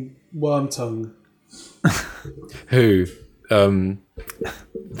worm tongue. Who? The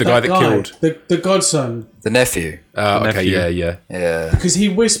guy that killed the godson, the nephew. Okay, yeah. Because he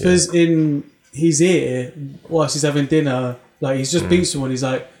whispers in his ear whilst he's having dinner, like he's just beat someone. He's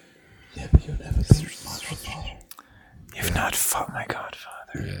like, "Yeah, but you'll never be my godfather. You've not fought my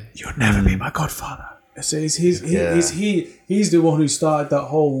godfather. Yeah. You'll never be my godfather." So he's the one who started that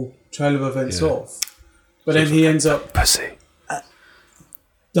whole trail of events off. But then he ends up pussy.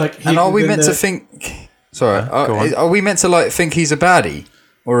 like. And are we meant to think? Sorry, go on. are we meant to like think he's a baddie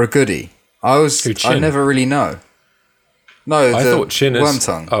or a goodie? I Chin? never really know. No, I thought Chin is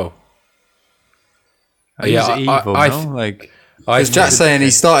Wormtongue. Oh, He's yeah, evil, I no? Like, Because Jack's saying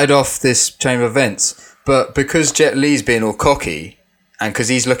he started off this chain of events, but because Jet Li's being all cocky, and because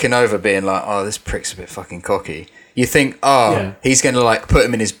he's looking over being like, oh, this prick's a bit fucking cocky, you think, he's going to like put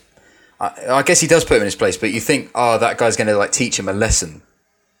him in his... I guess he does put him in his place, but you think, that guy's going to like teach him a lesson.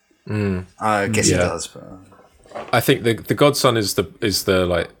 I guess he does. But... I think the godson is the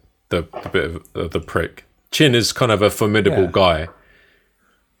like the bit of the prick. Chin is kind of a formidable guy,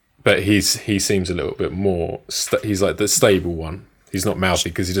 but he seems a little bit more. He's like the stable one. He's not mouthy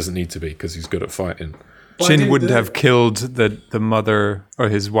because he doesn't need to be because he's good at fighting. Chin wouldn't have killed the mother or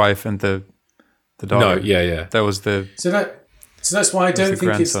his wife and the daughter. No, yeah. That was the. So that's why I don't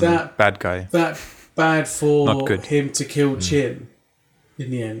think it's that bad guy. That bad for Not good. him to kill Chin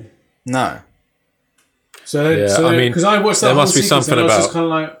in the end. No. So I mean, because I watched that there whole must be sequence something and I was about. just kind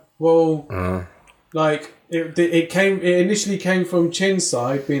of like, well, like it initially came from Chin's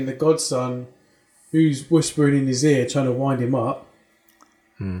side, being the godson, who's whispering in his ear, trying to wind him up.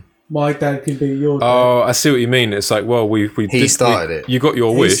 My dad can be your dad. Oh, I see what you mean. It's like, well, He started it. You got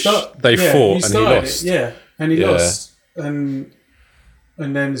your wish. They fought and he lost. And he lost, and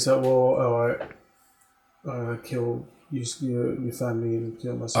then it's like, well, all right, kill your family and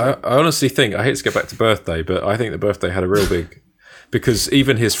kill myself. I honestly think, I hate to get back to birthday, but I think the birthday had a real big, because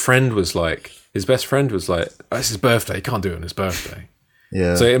even his best friend was like, oh, it's his birthday, he can't do it on his birthday.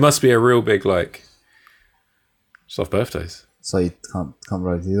 Yeah. So it must be a real big, like, soft birthdays. So you can't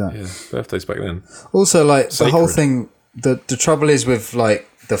really do that. Yeah, birthdays back then. Also, like, Sacred. the whole thing, the trouble is with, like,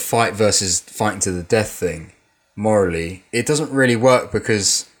 the fight versus fighting to the death thing, morally, it doesn't really work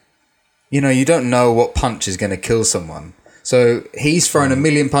because, you don't know what punch is going to kill someone. So he's throwing a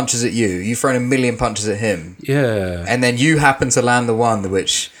million punches at you, you've thrown a million punches at him. Yeah. And then you happen to land the one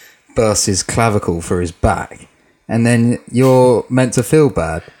which bursts his clavicle for his back. And then you're meant to feel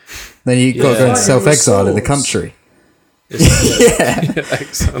bad. Then you got to go into self-exile in the country.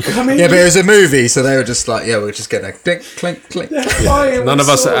 Excellent. Yeah, but it was a movie, so they were just like, we're just going to clink, clink, clink. None of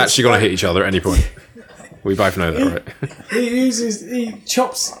us are actually going to hit each other at any point. We both know that, right? He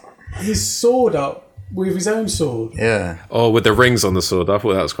chops his sword up with his own sword. Yeah. Oh, with the rings on the sword. I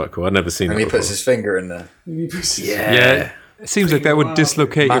thought that was quite cool. I'd never seen And that he puts before. his finger in there. Yeah. It seems like that would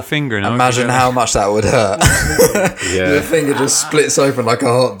dislocate your finger. No? Imagine how much that would hurt. Yeah. Your finger just splits open like a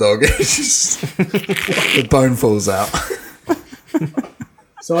hot dog. It's just, the bone falls out.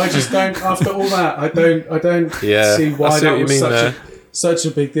 So I just don't. After all that, I don't see why I see that what you was mean such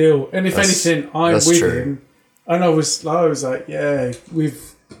a big deal. And if anything, I'm that's with true. him. And I was like, yeah,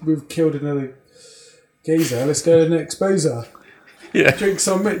 we've killed another geezer. Let's go to the next boozer. Yeah. Drinks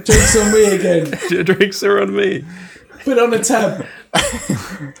on me again. Your drinks are on me. Put on a tab.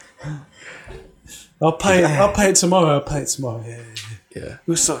 I'll pay it tomorrow. Yeah.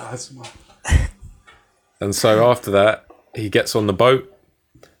 We'll sort that tomorrow. And so after that, he gets on the boat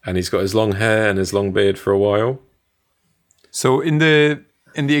and he's got his long hair and his long beard for a while. So in the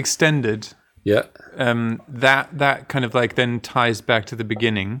extended, Yeah. that kind of like then ties back to the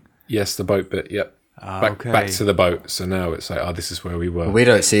beginning. Yes, the boat bit. Yep. Back to the boat. So now it's like, this is where we were. We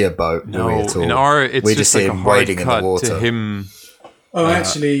don't see a boat, do we, at all? In our, it's we just see like a him hard wading in the cut water. to him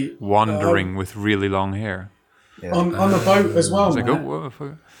Actually, wandering with really long hair. Yeah. on the boat as well, It's like, Matt, oh,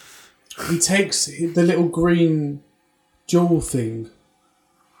 what? he takes the little green jewel thing.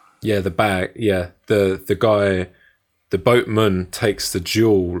 Yeah, the bag. Yeah, the guy, the boatman takes the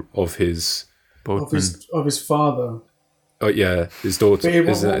jewel of his. Of his father. Oh yeah, his daughter. But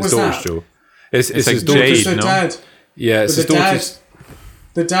His what was daughter's that? jewel. It's like his daughter's. jade, the no? dad. Yeah, it's But his daughter's.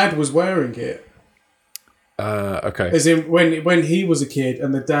 the dad was wearing it. Okay. As in when he was a kid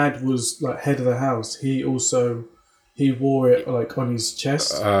and the dad was like head of the house, he wore it like on his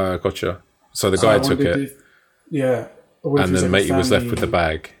chest. Gotcha. So the So guy I took wondered it, if- yeah. I wonder if and it then like a matey was left family- with the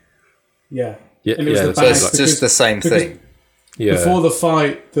bag. Yeah. Yeah, And it was yeah. the So bag it's just the same because thing. Yeah. Before the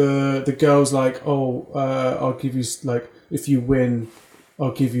fight, the girl's like, I'll give you, like, if you win,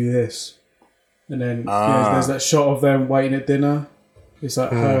 I'll give you this. And then there's that shot of them waiting at dinner. It's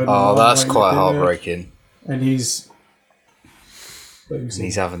like her and Oh, the mum that's waiting quite at dinner. heartbreaking. And he's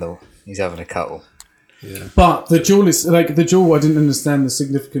He's having a cuddle. But the jewel is like the jewel. I didn't understand the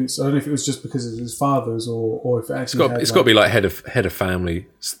significance. I don't know if it was just because of his father's or if it actually It's got to be like head of family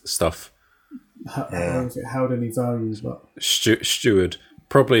stuff. I don't know if it held any values, but Steward,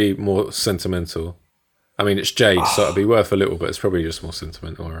 probably more sentimental. I mean, it's jade, so it'd be worth a little, but it's probably just more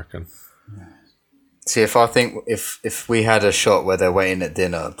sentimental, I reckon. See, if I think if we had a shot where they're waiting at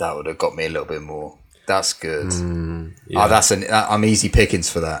dinner, that would have got me a little bit more. That's good. Yeah. I'm easy pickings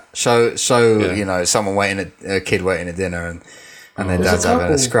for that. Show you know, someone a kid waiting at dinner and then dad's having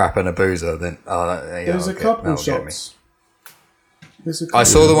a scrap and a boozer. Then there's a couple shots. I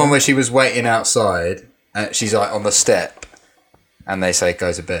saw the one where she was waiting outside and she's like on the step, and they say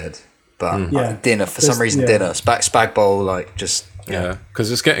go to bed. But dinner for some reason, dinner spag bowl, like just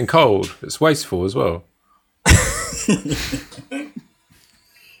because it's getting cold. It's wasteful as well.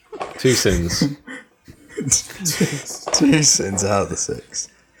 2 sins. 2 sins out of the 6.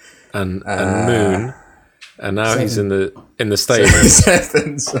 And Moon, and now 7. He's in the stable.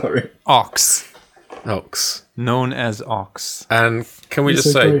 7, sorry. Ox, known as Ox. And can we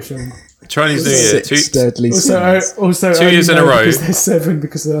just say, Chinese New Year, 6 deadly sins. Also 2 years in a row. Because there's 7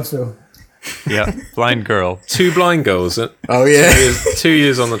 because of that film. Yeah, blind girl. 2 blind girls. Oh yeah, 2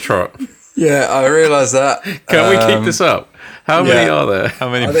 years on the trot. Yeah, I realise that. Can we keep this up? How many are there? How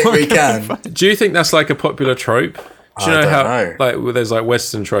many? I think we can. Do you think that's like a popular trope? Do you I know don't how know. like there's like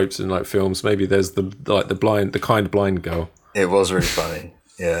Western tropes in like films? Maybe there's the kind blind girl. It was really funny.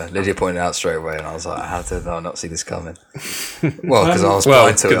 Yeah, Lydia pointed it out straight away, and I was like, "How did I not see this coming?" Well, because I was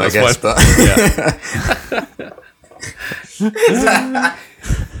blind to it, I guess. But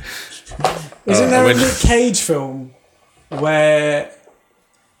isn't there a Nick Cage film where?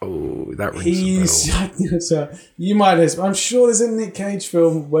 Oh, that rings a bell. So you might have. I'm sure there's a Nick Cage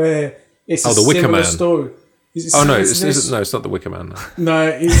film where it's a The Wicker similar Man. Story. It's not the Wicker Man. No, no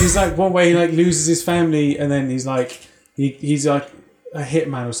it's like one where he like loses his family, and then he's like he's like a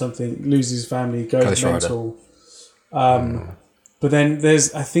hitman or something. Loses his family, goes mental. But then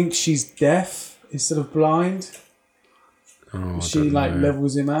I think she's deaf instead of blind. She like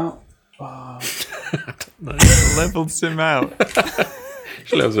levels him out. Levels him out.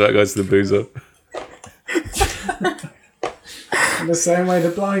 She levels him out, goes to the boozer. In the same way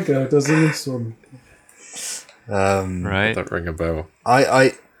the blind girl does in this one. Right. Don't ring a bell.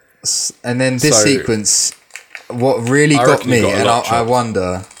 And then this sequence, what really got me, and I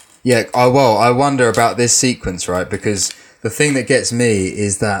wonder, I wonder about this sequence, right? Because the thing that gets me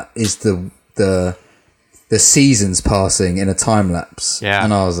is the seasons passing in a time lapse. Yeah.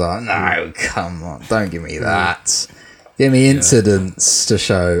 And I was like, no, come on, don't give me that. Give me incidents to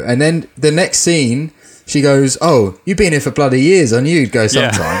show. And then the next scene, she goes, "Oh, you've been here for bloody years. I knew you'd go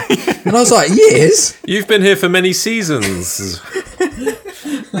sometime." And I was like, "Years? You've been here for many seasons."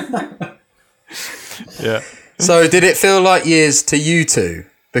 Yeah. So did it feel like years to you two?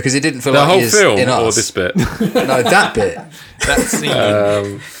 Because it didn't feel like years film in us. or this bit? No, that bit. That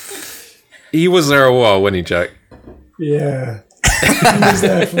scene. He was there a while, wasn't he, Jack? Yeah. He was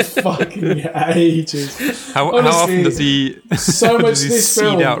there for fucking ages. How often does he? So much of this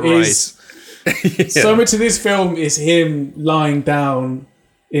film is. So much of this film is him lying down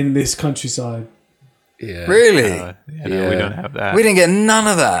in this countryside. Yeah. Really? No, we don't have that. We didn't get none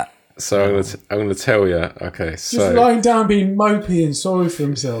of that. So I'm gonna tell you. Okay, so Just lying down, being mopey and sorry for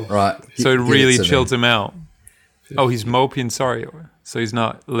himself. Right. So it really chilled him out. Oh, he's mopey and sorry. So he's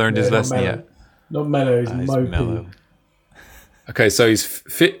not learned his lesson yet. Not mellow, he's He's mopey. mellow. Okay, so he's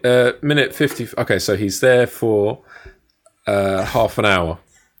minute 50. Okay, so he's there for half an hour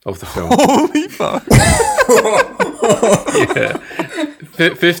of the film. Holy fuck! Yeah,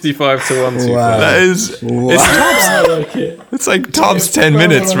 55 to 125. Wow. That is. I like it. It's like tops 10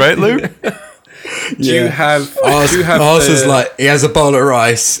 minutes, right, Luke? Do you have? Ours was like he has a bowl of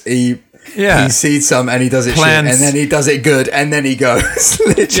rice. He seeds some and he does it Plans. shit, and then he does it good, and then he goes.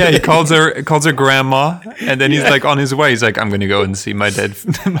 Literally. Yeah, he calls her grandma, and then he's like on his way. He's like, "I'm going to go and see my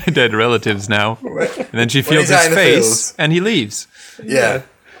dead relatives now." And then she feels he's out his in the face, fields. and he leaves. Yeah.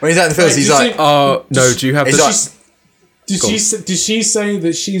 When he's out in the fields, he's like, Oh no! Do you have the? Did she say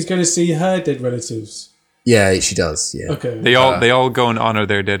that she's going to see her dead relatives? yeah, she does. Yeah. Okay. They all go and honor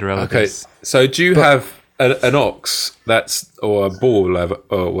their dead Okay, relatives. so do you have an ox or a bull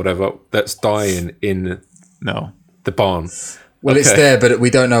or whatever that's dying in No, the barn? Well, it's there, but we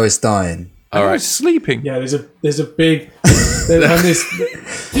don't know it's dying. All right. he's sleeping. Yeah, there's a big. On this,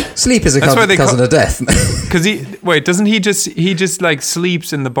 Sleep is a That's why they cousin of death. Because doesn't he just like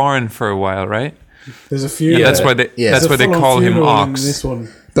sleeps in the barn for a while, right? there's a few. Yeah, that's why they There's that's a why they full-on call him funeral in Ox. This one.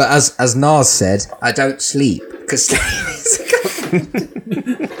 But as Nas said, I don't sleep because sleep is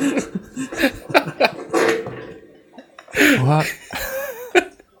a What?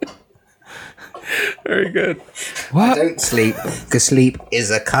 Very good. I don't sleep because sleep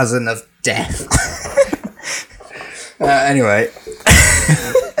is a cousin of death. Anyway,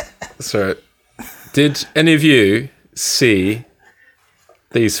 So, did any of you see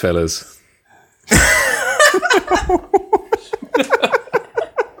these fellas?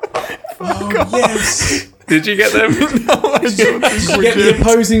 Yes. Did you get them? No, I don't think we Get did.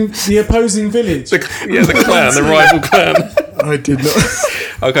 the opposing village. The clan, the rival clan. I did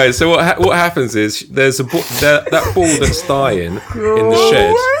not. Okay, so what happens is there's that ball that's dying in the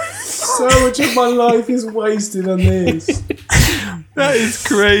shed. So much of my life is wasted on this. That is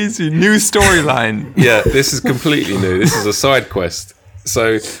crazy. New storyline. Yeah, this is completely new. This is a side quest.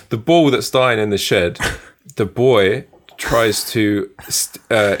 So the ball that's dying in the shed, the boy tries to.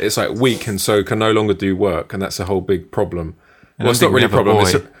 It's like weak and so can no longer do work, and that's a whole big problem. Well, it's not really a problem.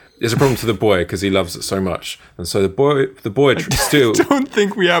 It's a problem to the boy because he loves it so much, and so the boy still. I don't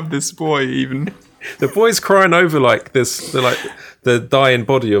think we have this boy even. The boy's crying over like this, the dying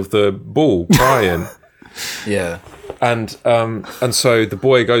body of the ball, crying. Yeah. And so the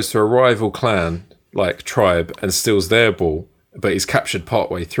boy goes to a rival clan, like tribe, and steals their ball, but he's captured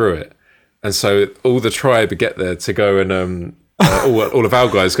partway through it. And so all the tribe get there to go and all of our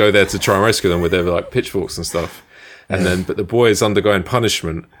guys go there to try and rescue them with their like pitchforks and stuff. And then, but the boy is undergoing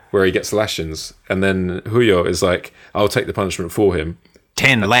punishment where he gets lashings, and then Huyo is like, "I'll take the punishment for him."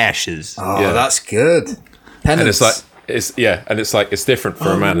 10 lashes. Oh, Yeah. that's good. Penance. And it's like it's different for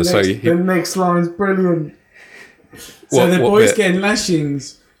a man. And so The next line's brilliant. So the boy's getting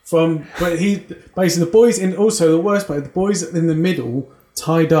lashings from, but basically the boy's in. Also, the worst part, the boy's in the middle,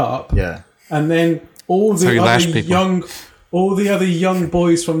 tied up. Yeah. And then all the other young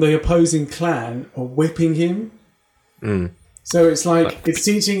boys from the opposing clan are whipping him. So it's like it's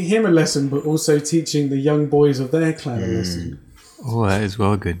teaching him a lesson, but also teaching the young boys of their clan a lesson. Oh, that is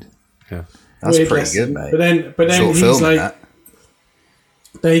well good. Yeah. That's Weird pretty lesson. good, mate. But then Short he's film, like, that.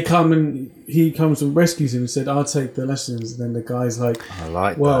 he comes and rescues him and said, "I'll take the lessons." And then the guy's like, I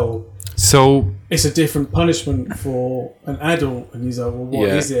like "Well, So, it's a different punishment for an adult." And he's like, "Well, what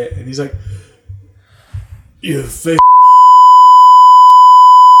is it?" And he's like, "You fish."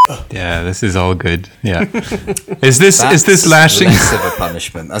 yeah, this is all good. Yeah. Is this That's lashing? less of a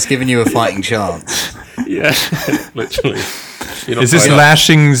punishment. That's giving you a fighting chance. Yeah, literally. Is this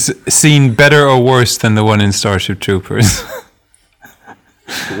lashings seen better or worse than the one in Starship Troopers?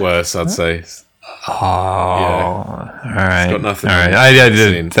 worse? I'd say. Oh, all right. got nothing all right. on I the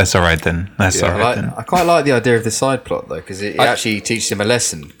did. scene. That's all right then. That's all right then. I quite like the idea of the side plot though, because it actually teaches him a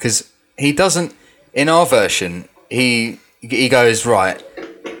lesson. Because he doesn't, in our version, he goes, right,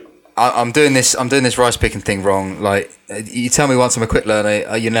 I'm doing this rice picking thing wrong. Like, you tell me once I'm a quick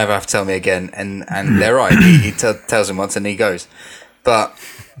learner, you never have to tell me again. And they're right. He tells him once, and he goes. But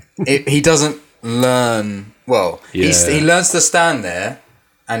he doesn't learn well. Yeah. He learns to stand there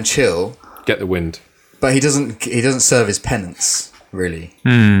and chill, Get the wind. but he doesn't serve his penance really.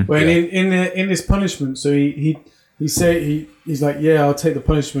 When in this punishment, so he's like, "Yeah, I'll take the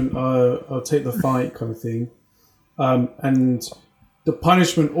punishment. I'll take the fight," kind of thing. And the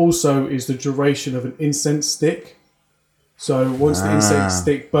punishment also is the duration of an incense stick. So once the incense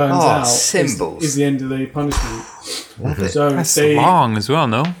stick burns out, symbols. is the end of the punishment. Love it. So That's long as well,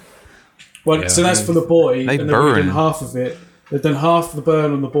 no? so that's for the boy. They and then burn. we've done half of it. They've done half the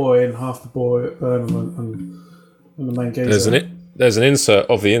burn on the boy and half the burn on the main gazer. There's an insert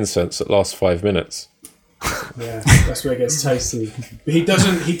of the incense that lasts 5 minutes. Yeah, that's where it gets tasty. But he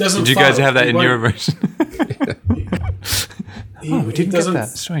doesn't. Did you guys fight. have that He in won't- your version? He, We he didn't get doesn't. that.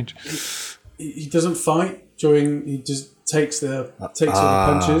 Strange. He doesn't fight during. He just takes all the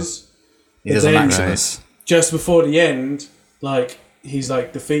punches. He does a then- Maximus. Just before the end, like he's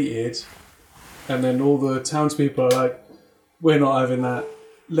like defeated, and then all the townspeople are like, "We're not having that.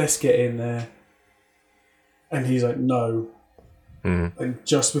 Let's get in there." And he's like, "No." And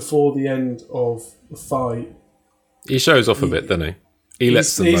just before the end of the fight, He shows off a bit, doesn't he? He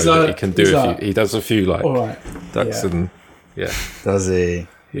lets them know he's that like- he can do he's a like, few. He does a few like all right, ducks yeah. and yeah. Does he?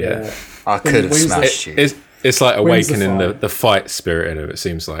 Yeah. I could have wins the- smashed you. It's like Wins the awakening fight. the fight spirit in him. It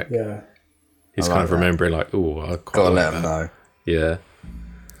seems like yeah. he's I kind like of that. remembering like, oh, I quite Gotta like let him that. know. Yeah,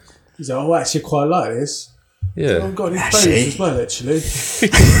 He's like, "Oh, actually, I quite like this. yeah. I've got any Actually. babes as well, actually."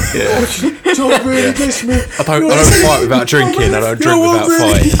 yeah. Don't really miss me. I don't fight without drinking. I don't drink without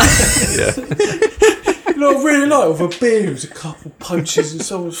fighting. Yeah, You know, I really like with a beer. It was a couple punches in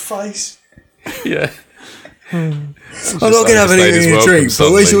someone's face. yeah. I'm not gonna have overstayed his anything to welcome drink,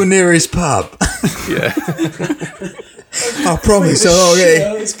 but where's your suddenly. nearest pub? Yeah, I promise I'm not Yeah,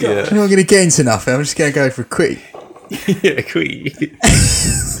 gonna, let's go. yeah, I'm not gonna get into nothing. I'm just gonna go for a quick. yeah. Quick.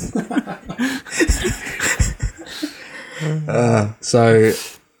 So,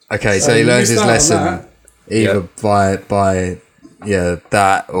 okay, so he you learns his missed out on lesson either by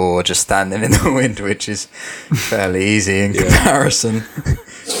that or just standing in the wind, which is fairly easy in comparison.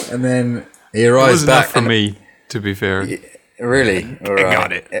 And then he It arrives was back enough for me, to be fair. Really, all right.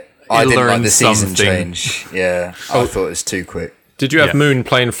 got it. I didn't like learned the season something. change. Yeah, I thought it was too quick. Did you have Yeah. Moon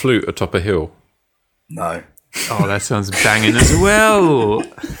playing flute atop a hill? No. Oh, that sounds banging as well.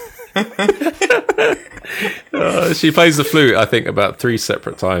 She plays the flute, I think, about 3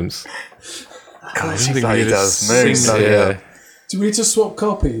 separate times. God, think she we need to does move. sing Yeah. Do we need to swap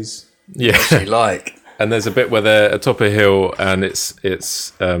copies? Yeah. She like. And there's a bit where they're atop a hill, and it's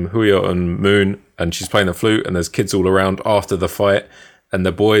Huyo and Moon, and she's playing the flute, and there's kids all around after the fight, and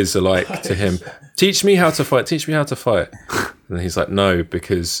the boys are like to him, "Teach me how to fight. Teach me how to fight." And he's like, "No,"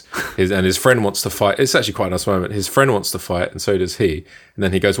 because his friend wants to fight. It's actually quite a nice moment. His friend wants to fight, and so does he. And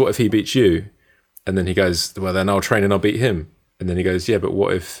then he goes, "What if he beats you?" And then he goes, "Well, then I'll train and I'll beat him." And then he goes, "Yeah, but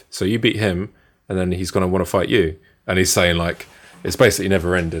what if? So you beat him, and then he's gonna want to fight you?" And he's saying like, it's basically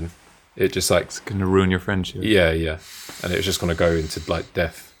never ending. It just like, Gonna ruin your friendship. yeah, and it was just going to go into like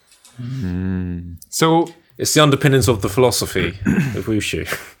death. So It's the underpinnings of the philosophy of wushu.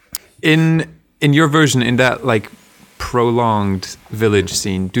 in your version, in that like prolonged village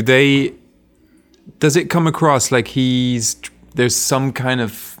scene, does it come across like there's some kind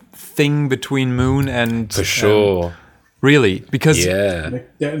of thing between Moon and For sure. really? Because Yeah,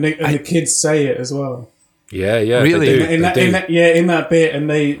 And the kids say it as well. yeah. Really? They do. In that bit, and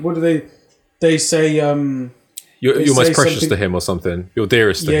what do they say? You're they most say precious something- to him or something. You're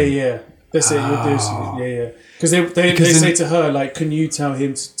dearest to him. Yeah. That's it. Yeah. Because they say to her like, "Can you tell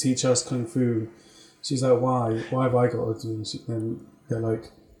him to teach us kung fu?" She's like, "Why? Why have I got to do?" And they're like,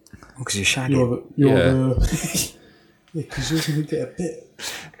 Because you're shaggy. "You're the yeah, because you're gonna get a bit."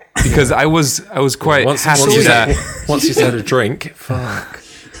 because I was quite Once happy he's that once he's had a drink, fuck.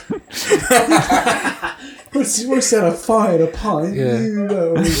 What's that? A fire, a pint? Yeah. You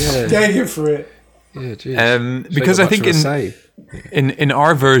know, gagging for it. Yeah, geez. because I think in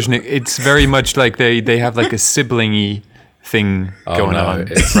our version it's very much like they have like a sibling-y thing going no, on,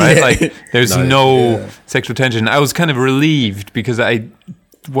 it's- right? Like there's No, no sexual tension. I was kind of relieved because I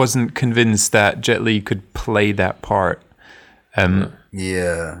wasn't convinced that Jet Li could play that part.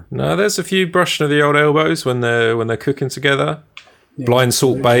 Yeah. No, there's a few brushing of the old elbows when they're cooking together. Blind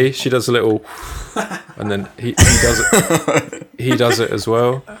Salt Bay, she does a little, and then he does it. He does it as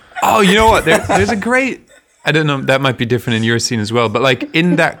well. Oh, you know what? There's a great. I don't know. That might be different in your scene as well. But like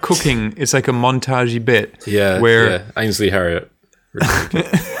in that cooking, it's like a montagey bit. Yeah, Where Ainsley Harriott.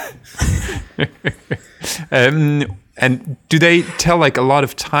 and do they tell like a lot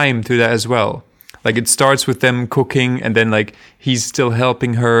of time through that as well? Like it starts with them cooking, and then like he's still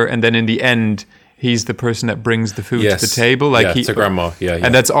helping her, and then in the end, he's the person that brings the food to the table. Like to grandma. Yeah.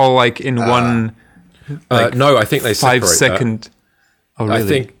 and that's all like in one. Like no, I think they separate 5 second. Oh, really? I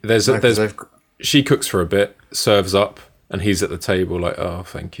think there's they've- she cooks for a bit, serves up, and he's at the table like, "Oh,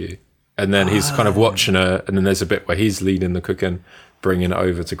 thank you." And then he's kind of watching her, and then there's a bit where he's leading the cooking, bringing it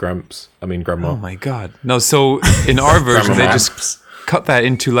over to grandma. Oh my god! No, so in our version, they just cut that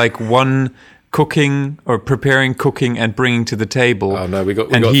into like one cooking or preparing, cooking, and bringing to the table. Oh no, we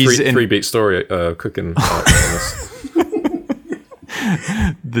got and he's three beat story cooking. Part on this.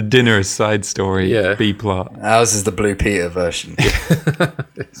 the dinner side story, Yeah. B plot. Ours is the Blue Peter version.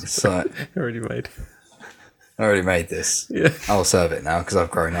 It's like, Already made. I already made this. Yeah. I'll serve it now because I've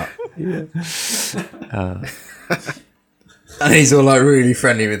grown up. Yeah. And he's all like really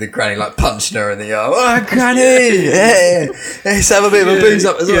friendly with the granny, like punching her in the arm. Oh, granny! Yeah. Let's have a bit of a booze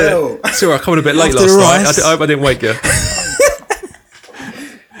up as well. It's alright, I come in a bit late After last the night. rice. I hope I didn't wake you.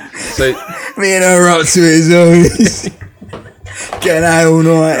 So Me and her up to his own. Getting out all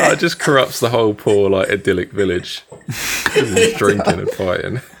night. it just corrupts the whole poor like idyllic village. Everyone's drinking and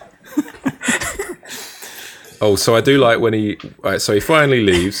fighting. Oh, so I do like when he finally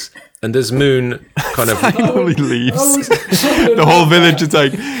leaves, and there's Moon kind of Finally leaves. The whole village is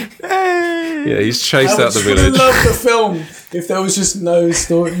like, hey. yeah, he's chased I out the would have village. loved the film if there was just no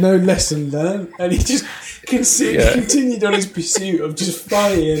story, no lesson learned, and he just continued on his pursuit of just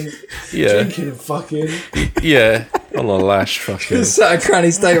fighting, Yeah, drinking and fucking. yeah, on the lash, fucking Sat at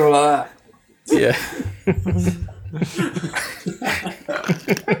granny's table like that. yeah.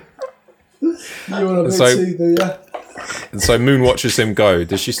 You want to So- see the And so Moon watches him go.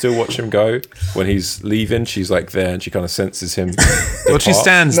 Does she still watch him go when he's leaving? She's like there, and she kind of senses him. Well, she depart.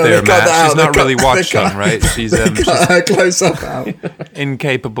 stands No, there, they cut Matt. that She's out. not They really cut- watching, they cut- right? She's Cut her close up out.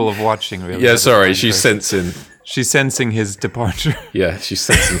 incapable of watching, really. Yeah, That's sorry, fine. she's sensing. She's sensing his departure. Yeah, she's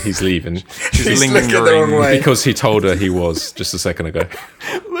sensing he's leaving She's He's lingering. looking the wrong way. because he told her he was just a second ago.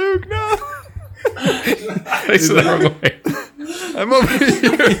 Luke, no. It's the wrong way. I'm over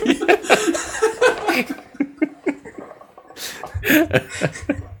here.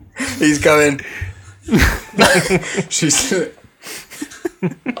 He's going. She's.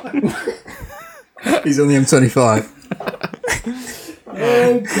 He's on the M25.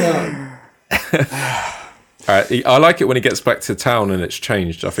 Oh god. All right, I like it when he gets back to town and it's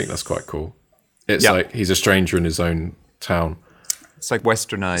changed. I think that's quite cool. It's like he's a stranger in his own town. It's like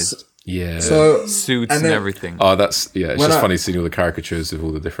westernized. Yeah. So Suits and everything. Oh, that's it's just funny seeing all the caricatures of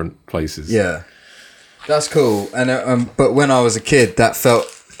all the different places. Yeah, that's cool. And but when I was a kid, that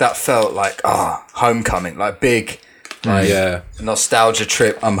felt like homecoming, like big, like nostalgia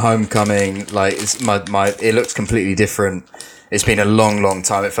trip. I'm homecoming. Like it's my. It looks completely different. It's been a long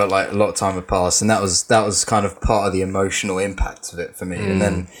time. It felt like a lot of time had passed, and that was kind of part of the emotional impact of it for me. And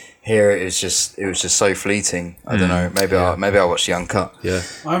then here it was just so fleeting. I don't know. Maybe I'll watch the uncut. Yeah.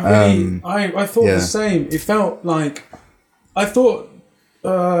 I thought the same. It felt like I thought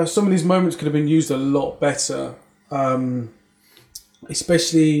some of these moments could have been used a lot better,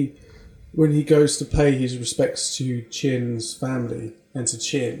 especially when he goes to pay his respects to Chin's family and to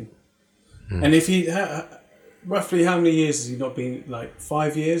Chin. And if he roughly how many years has he not been? Like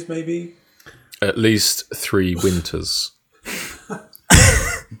 5 years, maybe. At least 3 winters.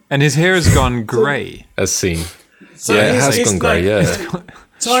 And his hair has gone grey. As seen. So it has gone grey.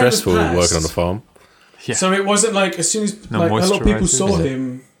 time Stressful has passed. working on the farm. Yeah. So it wasn't like as soon as No like, a lot of people moisturiser, saw is it?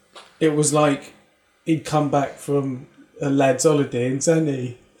 him, it was like he'd come back from a lad's holiday in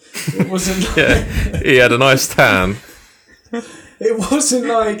Zanny. It wasn't like, He had a nice tan. it wasn't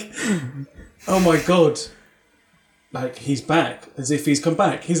like, oh my god, like he's back, as if he's come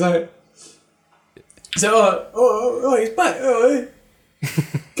back. He's like oh, he's back. Oh,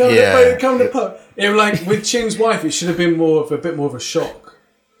 come to pub. It like with Chin's wife, it should have been a bit more of a shock.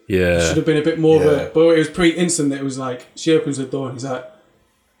 It should have been a bit more of a, but it was pretty instant. That it was like she opens the door and he's like,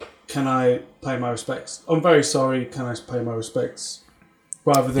 "Can I pay my respects? I'm very sorry. Can I pay my respects?"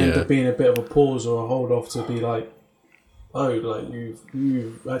 Rather than there being a bit of a pause or a hold off to be like, "Oh, like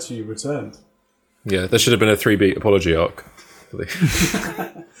you've actually returned." Yeah, there should have been a 3-beat apology arc.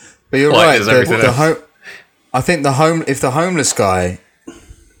 But you're right. I think if the homeless guy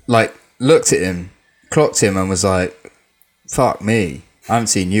like looked at him, clocked him, and was like, "Fuck me, I haven't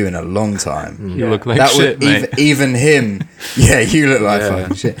seen you in a long time." You look like shit, mate. Even him, you look like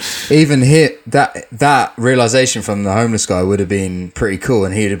fucking shit. Even that realization from the homeless guy would have been pretty cool,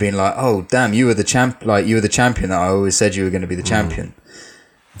 and he'd have been like, "Oh damn, you were the champ, like you were the champion that I always said you were going to be the champion."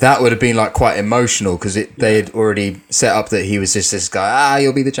 That would have been like quite emotional because they had already set up that he was just this guy.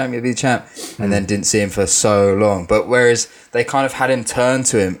 You'll be the champ, and then didn't see him for so long. But whereas they kind of had him turn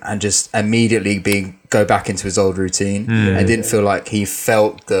to him and just immediately go back into his old routine, and didn't feel like he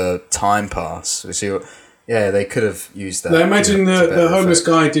felt the time pass. So they could have used that. Now imagine the homeless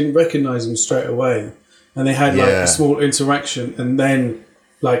guy didn't recognize him straight away, and they had like a small interaction, and then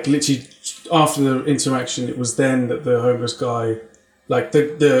like literally after the interaction, it was then that the homeless guy. Like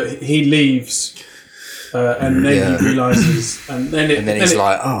he leaves, and then he realizes, and then he's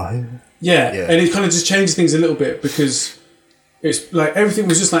like, and it kind of just changes things a little bit because it's like everything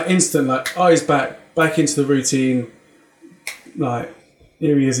was just like instant, like he's back into the routine, like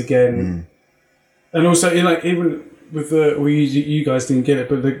here he is again, and also like even with you guys didn't get it,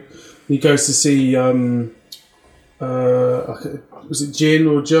 but he goes to see was it Jin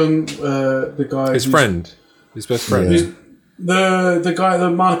or Jung, the guy, his friend, his best friend. Yeah. The guy at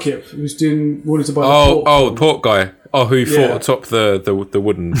the market who's wanted to buy the pork guy. Oh, who fought atop the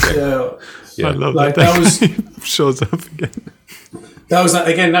wooden thing. I love like, that was shows up again. That was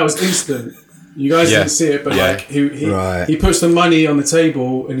that was instant. You guys didn't see it, but like he puts the money on the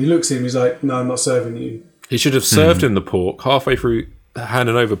table and he looks at him. He's like, "No, I'm not serving you." He should have served him the pork halfway through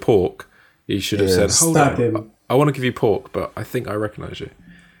handing over pork. He should have said, "Hold on, I want to give you pork, but I think I recognise you,"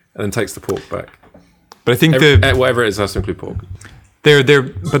 and then takes the pork back. But I think whatever it is has to include pork.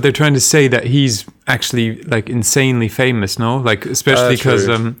 They're trying to say that he's actually like insanely famous, no? Like especially because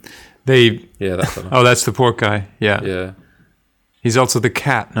that's the pork guy. Yeah. He's also the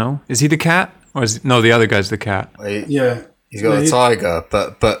cat, no? Is he the cat? Or the other guy's the cat. He's got a tiger,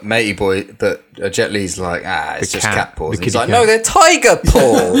 but matey boy, but Jet Li's like, it's just cat paws. He's like, no, they're tiger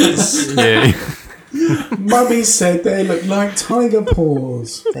paws. Mummy said they look like tiger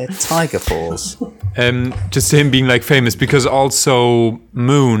paws. They're tiger paws. Just him being like famous because also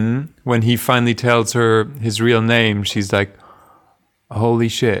Moon, when he finally tells her his real name, she's like, "Holy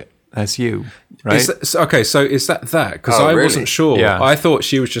shit, that's you!" Right? So is that? Because I wasn't sure. Yeah. I thought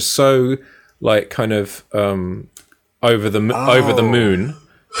she was just so like kind of over the moon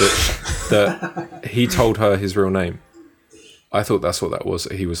that he told her his real name. I thought that's what that was.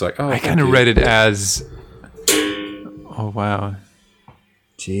 He was like, I kind of read it as, oh, wow.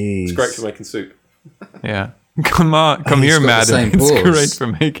 Jeez. It's great for making soup. Yeah. Come on, come He's here, got the madam. same It's pause. great for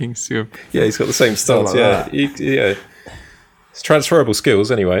making soup. Yeah, he's got the same stance. like Yeah, that. yeah. It's transferable skills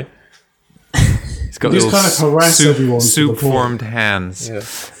anyway. He's got Just little kind of harass everyone to the point. soup-formed hands. Yeah.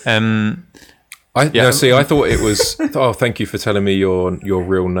 Yeah. I thought it was. Oh, thank you for telling me your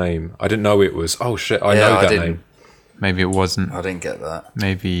real name. I didn't know it was. Oh shit, I Yeah, know I that didn't. name. Maybe it wasn't. I didn't get that.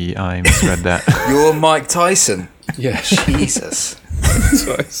 Maybe I misread that. You're Mike Tyson. Yeah, Jesus.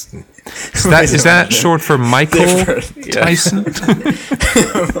 Tyson. Is that short for Michael Different. Tyson?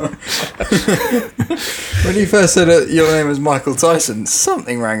 When you first said your name was Michael Tyson,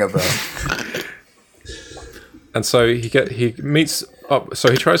 something rang a bell. And so he meets up. So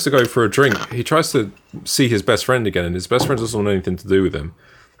he tries to go for a drink. He tries to see his best friend again, and his best friend doesn't want anything to do with him.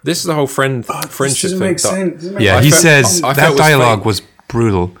 This is the whole friendship Doesn't thing. make sense. Doesn't make Yeah, I he felt- says I felt that it was dialogue fake. was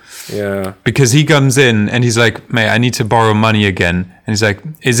brutal. Yeah, Because he comes in and he's like, mate, I need to borrow money again. And he's like,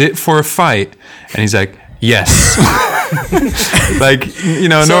 is it for a fight? And he's like, yes. Like, you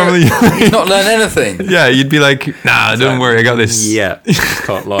know, So, normally, he's not learned anything. yeah, you'd be like, nah, don't worry, I got this. yeah.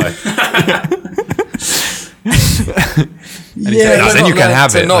 Can't lie. And he's like, "No, he's then not you can learned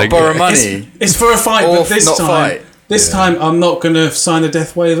have to it. not Like, borrow money. It's for a fight, Or but this not time, fight. I'm not going to sign a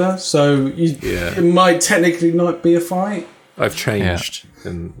death waiver. So it might technically not be a fight. I've changed.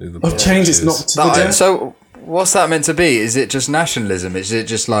 In the I've changed. It's not to the death. So, what's that meant to be? Is it just nationalism? Is it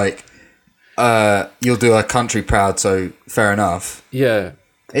just like, you'll do our country proud, so fair enough? Yeah.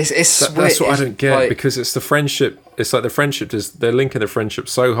 It's That's what I don't get, like, because it's the friendship. It's like the friendship is they're linking the friendship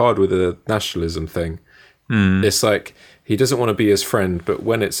so hard with the nationalism thing. It's like he doesn't want to be his friend, but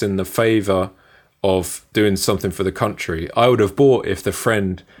when it's in the favour of doing something for the country, I would have bought if the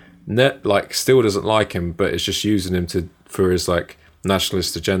friend still doesn't like him, but it's just using him for his like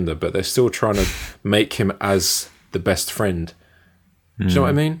nationalist agenda. But they're still trying to make him as the best friend. Do you know what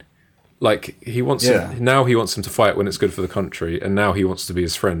I mean? Like he wants him, now he wants him to fight when it's good for the country, and now he wants to be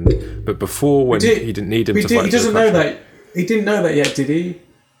his friend. But before, when he didn't need him to fight, he doesn't know that. He didn't know that yet, did he?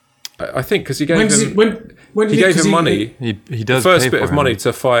 I think because he gave him when he gave him money. he does The first pay bit for of him. money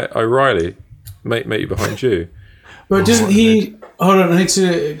to fight O'Reilly, mate behind you. But doesn't he? Hold on, I need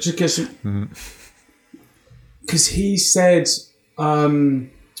to just get some. Because he said,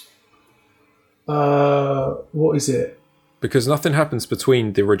 what is it? Because nothing happens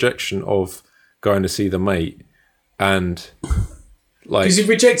between the rejection of going to see the mate and like Because he's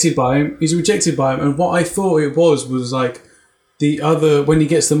rejected by him. He's rejected by him, and what I thought it was like the other when he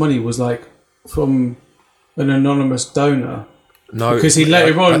gets the money was like from an anonymous donor. no, Because he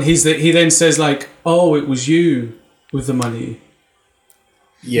later on he then says like, "Oh, it was you with the money."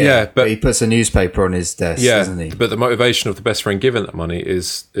 Yeah, but he puts a newspaper on his desk, doesn't he? but the motivation of the best friend giving that money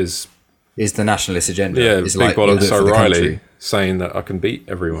is Is the nationalist agenda? big you'll do it bollocks for the O'Reilly country. saying that I can beat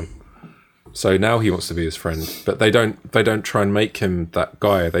everyone. So now he wants to be his friend, but they don't try and make him that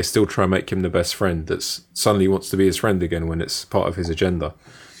guy. They still try and make him the best friend that's suddenly wants to be his friend again when it's part of his agenda.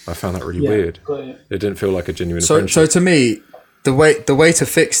 I found that really weird. It didn't feel like a genuine So friendship. to me, the way to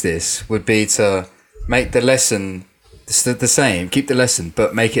fix this would be to make the lesson the same, keep the lesson,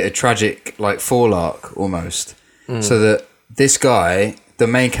 but make it a tragic like fall arc almost, so that this guy, the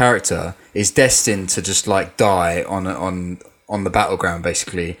main character, is destined to just like die on the battleground.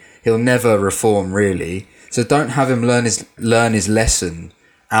 Basically, he'll never reform really. So don't have him learn his lesson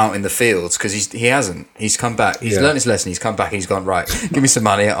out in the fields, because he hasn't. He's come back. He's learned his lesson. He's come back. And he's gone, right, give me some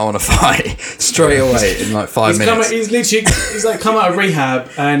money. I want to fight straight away in like 5 minutes. He's like come out of rehab,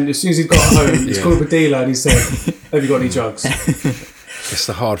 and as soon as he's got home, he's called up a dealer and he said, "Have you got any drugs?" It's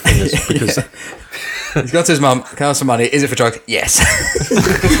the hard thing is because He's gone to his mum. Can I have some money? Is it for drugs? Yes.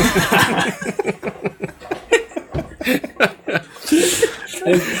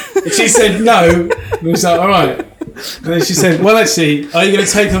 And she said no. And he was like, "All right." And then she said, "Well, actually, are you going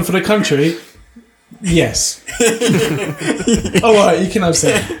to take them for the country?" Yes. All right, you can have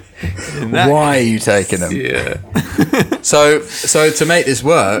some. Why are you taking them? yeah, So to make this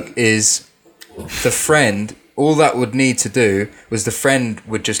work is the friend. All that would need to do was the friend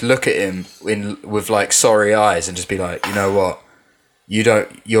would just look at him with like sorry eyes and just be like, you know what,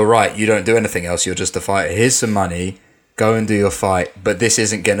 you're right. You don't do anything else. You're just a fighter. Here's some money. Go and do your fight. But this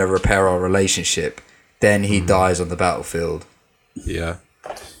isn't going to repair our relationship. Then he dies on the battlefield. yeah.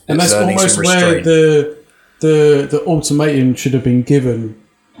 And that's Learning almost some where restraint. the ultimatum should have been given,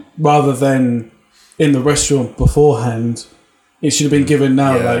 rather than in the restaurant beforehand. It should have been given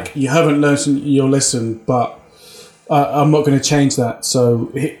now. Yeah. Like, you haven't learned your lesson, but I'm not going to change that.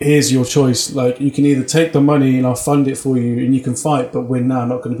 So here's your choice. Like, you can either take the money and I'll fund it for you, and you can fight, but we're now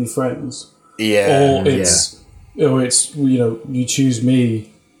not going to be friends. Yeah. Or it's you choose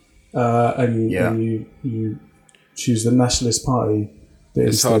me and you choose the Nationalist Party.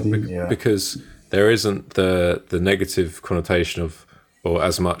 It's hard because there isn't the negative connotation of, or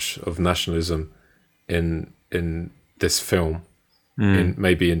as much of nationalism in this film,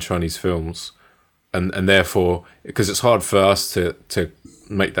 maybe in Chinese films, and therefore, because it's hard for us to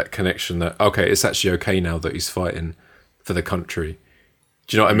make that connection that, okay, it's actually okay now that he's fighting for the country.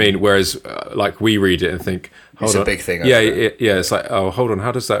 Do you know what I mean? Whereas, like, we read it and think, it's a big thing. Yeah, it's like, oh, hold on,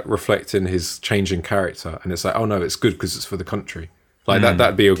 how does that reflect in his changing character? And it's like, oh no, it's good because it's for the country. Like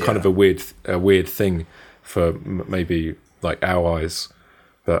that'd be kind of a weird thing for maybe like our eyes.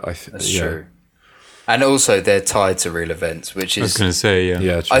 But that's true. And also, they're tied to real events, which is. I was going to say,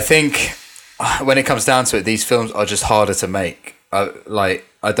 yeah. I think when it comes down to it, these films are just harder to make.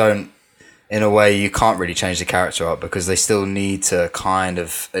 In a way, you can't really change the character up because they still need to kind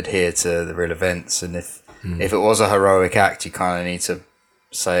of adhere to the real events. And if it was a heroic act, you kind of need to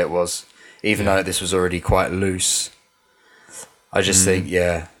say it was, even though this was already quite loose. I just think,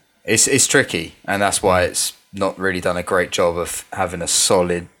 it's tricky, and that's why it's not really done a great job of having a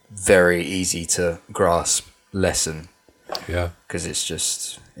solid, very easy to grasp lesson. Yeah, because it's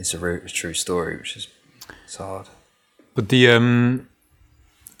a true story, which is hard. But the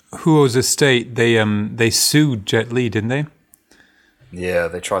Huo's estate, they sued Jet Li, didn't they? Yeah,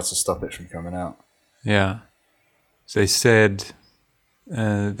 they tried to stop it from coming out. Yeah, so they said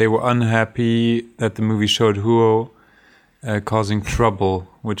they were unhappy that the movie showed Huo causing trouble,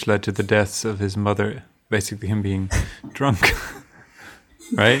 which led to the deaths of his mother. Basically, him being drunk,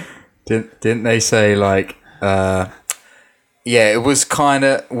 right? Didn't they say like? It was kind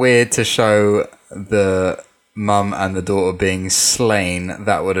of weird to show the mum and the daughter being slain.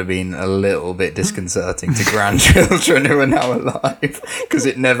 That would have been a little bit disconcerting to grandchildren who are now alive, because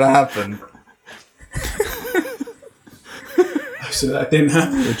it never happened. So that didn't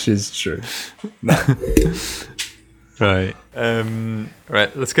happen, which is true. No. Right.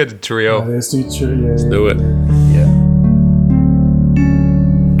 Right. Let's get to Trio. Let's do Trio. Let's do it. Yeah.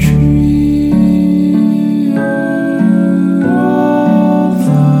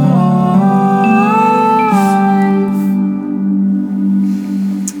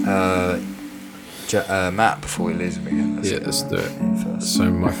 Matt, before we lose him again. Let's do it.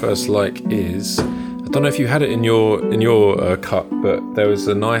 So my first like is, I don't know if you had it in your cut, but there was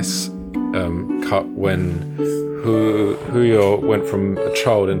a nice cut when Huyo went from a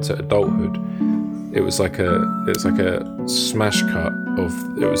child into adulthood. It was like a smash cut of,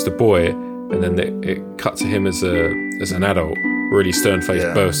 it was the boy, and then it cut to him as an adult, really stern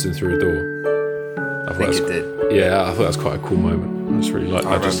faced, bursting through a door. I think it did. Yeah, I thought that was quite a cool moment. I just really like.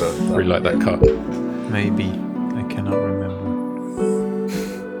 I just really like that cut. Maybe I cannot remember.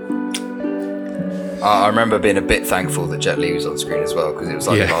 I remember being a bit thankful that Jet Li was on screen as well, because it was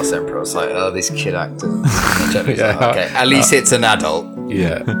like The Last Emperor. I was like, oh, this kid actor. And Jet Li's like, okay, at least it's an adult.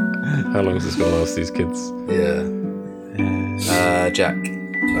 Yeah. How long is this going to last these kids? Yeah. Jack.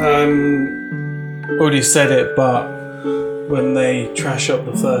 Already said it, but when they trash up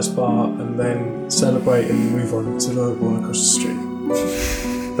the first bar and then celebrate and move on to the one across the street.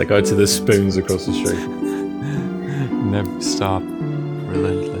 They go to the spoons across the street. Never stop.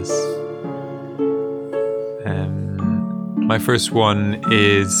 Relentless. My first one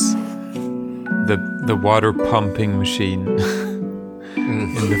is the water pumping machine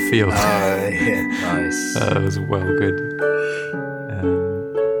in the field. Nice. That was well good.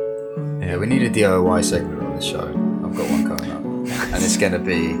 Yeah, we need a DIY segment on the show. I've got one coming up, and it's gonna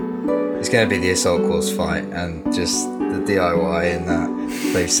be the assault course fight, and just the DIY in that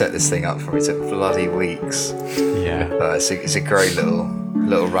they've set this thing up for me. It took bloody weeks. Yeah, it's a great little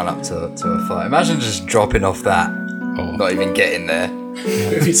run up to a fight. Imagine just dropping off that, not even getting there.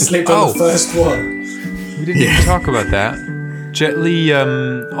 If you slipped on the first one. We didn't even talk about that. Jet Li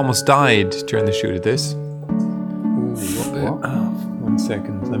almost died during the shoot of this. What? Oh, 1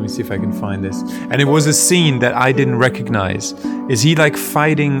 second. Let me see if I can find this. And it was a scene that I didn't recognize. Is he like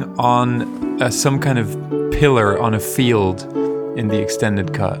fighting on some kind of pillar on a field in the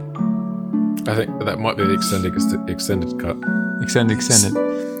extended cut? I think that might be the extended cut. Extended.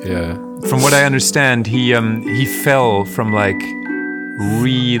 Yeah. From what I understand, he fell from like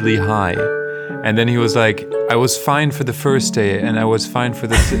really high. And then he was like, I was fine for the first day, and I was fine for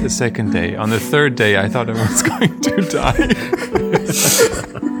the second day. On the third day, I thought I was going to die.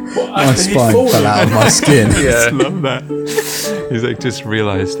 My spine fell out of my skin. I love that. He's like, just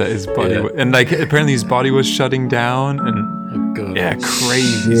realized that his body... and like, apparently his body was shutting down, and... Oh, God. Yeah,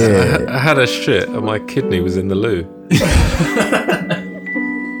 crazy. Yeah. I had a shit, and my kidney was in the loo.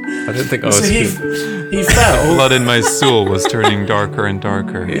 I didn't think I So was. he fell. Blood in my stool was turning darker and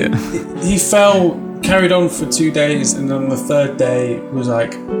darker. Yeah. He fell, carried on for 2 days, and on the third day was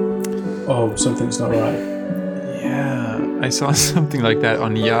like, "Oh, something's not right." Yeah, I saw something like that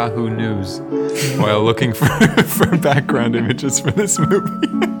on Yahoo News while looking for background images for this movie.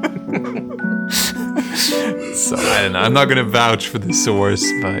 So I don't know. I'm not gonna vouch for the source,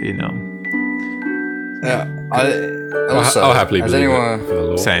 but you know. Yeah, also, I'll happily has believe anyone, it for the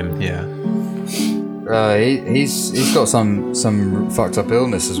law. Same, yeah. he's got some fucked up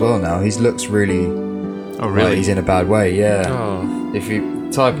illness as well now. He looks really. Oh really? Like he's in a bad way. Yeah. Oh. If you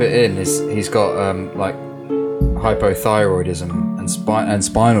type it in, he's got like hypothyroidism and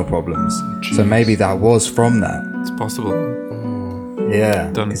spinal problems. Jeez. So maybe that was from that. It's possible. Yeah.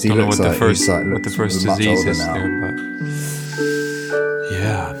 Don't 'cause he know looks what the like first he's, like, what the looks first much disease older is now. there, but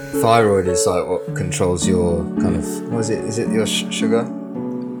yeah. Thyroid is like what controls your kind of. What is it? Is it your sugar?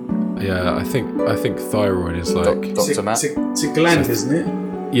 Yeah, I think thyroid is like Dr. Matt. It's a gland, isn't it?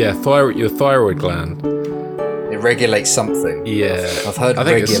 your thyroid gland. It regulates something. Yeah, I've heard I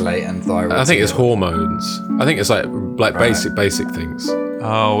think regulate and thyroid. I think it's together. hormones. I think it's like Right. basic things.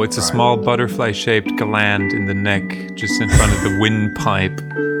 Oh, it's a small butterfly-shaped gland in the neck, just in front of the windpipe.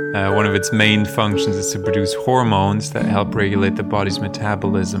 One of its main functions is to produce hormones that help regulate the body's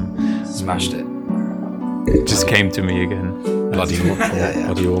metabolism. Smashed it. It just came to me again. Bloody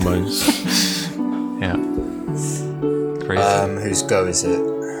bloody hormones. Yeah. Crazy. Whose go is it?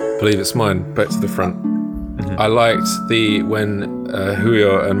 Believe it's mine. Back to the front. I liked when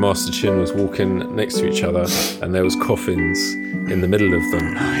Huyo and Master Chin was walking next to each other, and there was coffins in the middle of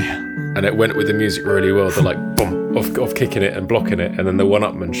them. Oh yeah. And it went with the music really well. They're like boom, of kicking it and blocking it, and then the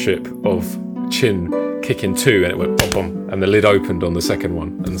one-upmanship of Chin kicking two, and it went boom, boom, and the lid opened on the second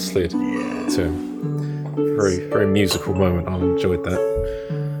one and slid to him. Very, very musical moment. I enjoyed that.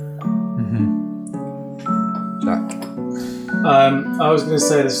 Jack. I was going to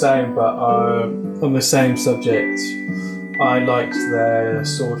say the same, but on the same subject, I liked their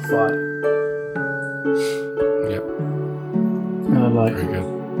sword fight. Yep, And I very good.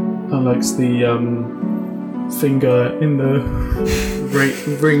 liked the finger in the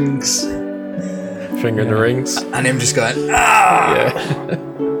rings. Finger in the rings. And him just going, ah! Yeah.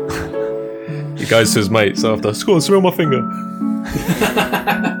 He goes to his mates after. Go on, smell my finger.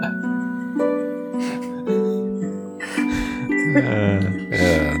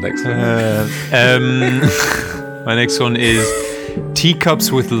 Yeah, next one. My next one is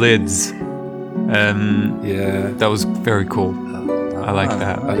teacups with lids. Yeah, That was very cool. I like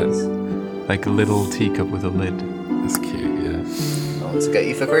that. I didn't. Like a little teacup with a lid. That's cute. Yeah. What to get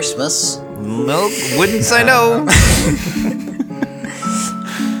you for Christmas? Nope, wouldn't say no.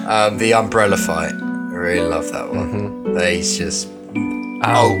 The umbrella fight. I really love that one. He's just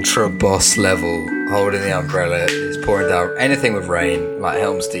ultra boss level, holding the umbrella. He's pouring down anything with rain, like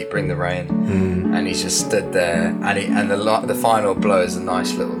Helm's Deep, bring the rain. And he's just stood there, and the final blow is a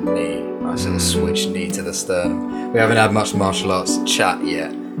nice little knee, nice little switch knee to the sternum. We haven't had much martial arts chat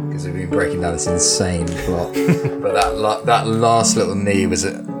yet because we've been breaking down this insane plot, but that last little knee was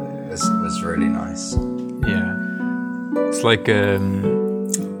really nice. Yeah. It's like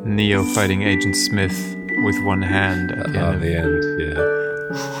Neo fighting Agent Smith with one hand at the end. At the end, yeah.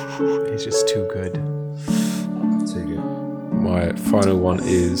 He's just too good. Too good. My final one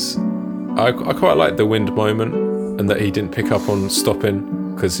is I quite like the wind moment, and that he didn't pick up on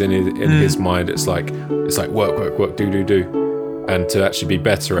stopping, because in his mind it's like work, do, and to actually be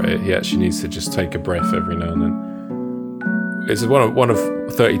better at it, he actually needs to just take a breath every now and then. It's one of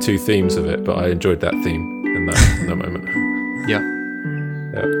 32 themes of it, but I enjoyed that theme in that moment. Yeah.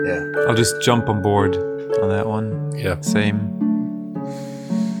 Yeah. I'll just jump on board on that one. Yeah. Same.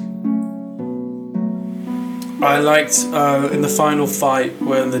 I liked in the final fight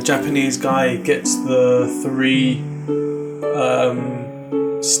when the Japanese guy gets the 3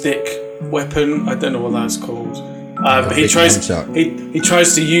 stick weapon. I don't know what that's called. But he big tries nunchuck. he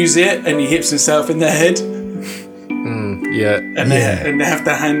tries to use it, and he hits himself in the head, Yeah, and they have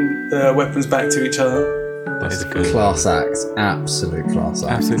to hand the weapons back to each other. that's It's good. Class act. Absolute class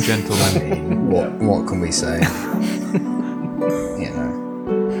act. Absolute I gentleman. mean, what can we say? You know.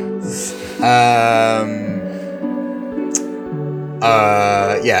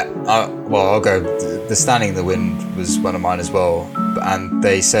 I'll go. The Standing in the Wind was one of mine as well, and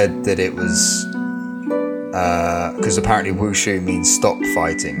they said that it was because apparently wushu means stop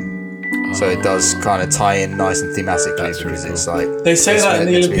fighting, so it does kind of tie in nice and thematically. That's really because cool. it's like They say it's that in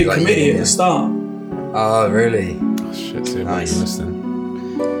the meant to be Olympic like Committee yin at and the start. yang. Oh, really? Oh, shit, see, I'm not Nice. even listening.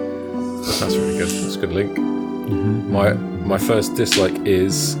 That's really good. That's a good link. My first dislike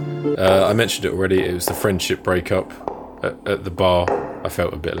is I mentioned it already. It was the friendship breakup at the bar. I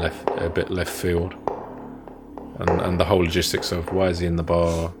felt a bit left field, and the whole logistics of why is he in the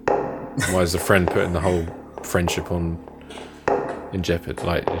bar? Why is the friend putting the whole friendship in jeopardy?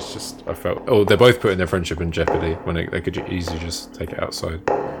 Like, it's just, I felt, they're both putting their friendship in jeopardy when they could easily just take it outside.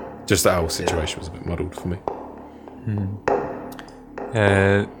 Just that whole situation was a bit muddled for me.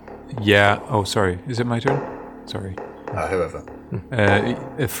 Yeah. Oh, sorry. Is it my turn? Sorry. Whoever.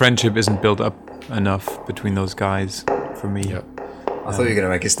 A friendship isn't built up enough between those guys for me. Yep. I thought you were going to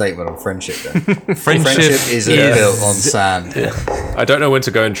make a statement on friendship then. Friendship isn't built on sand. Yeah. I don't know when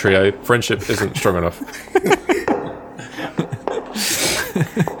to go in trio. Friendship isn't strong enough.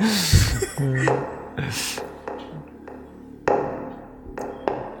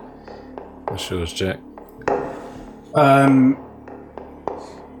 What's yours, Jack?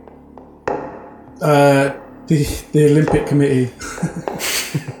 The Olympic Committee.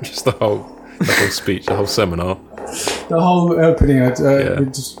 Just the whole speech, the whole seminar. The whole opening. We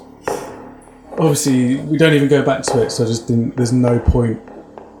just, obviously, we don't even go back to it, so I just didn't. There's no point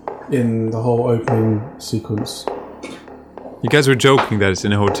in the whole opening sequence. You guys were joking that it's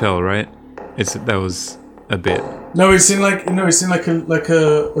in a hotel, right? That was a bit. No, it's in like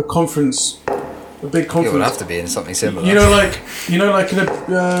a conference, a big conference. It would have to be in something similar. You know, like in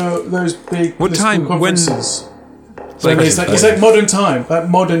those big what time conferences. When? It's like modern time, like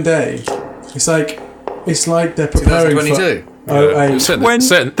modern day. It's like they're preparing 2022.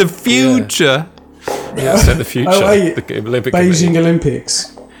 for The future. Yeah, set the future. The Olympic Beijing Committee.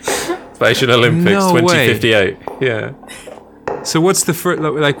 Olympics. Beijing Olympics, No 2058. Yeah. So what's the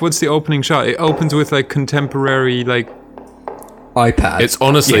what's the opening shot? It opens with like contemporary iPad. It's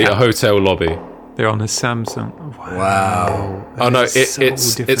honestly a hotel lobby. They're on a Samsung. Wow. Oh no, It's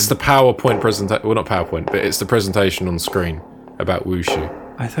it's the PowerPoint presentation. Well, not PowerPoint, but it's the presentation on screen about wushu.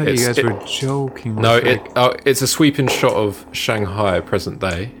 I thought you guys were joking. No, it's a sweeping shot of Shanghai present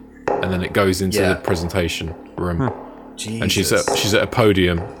day, and then it goes into the presentation room, Jesus. and she's at a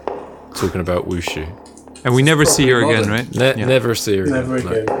podium talking about wushu. And we never see her again, modern. right? Never see her. Never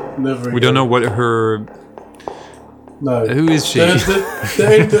again. again. Never again. We don't know what her. No. Who is she? Honestly,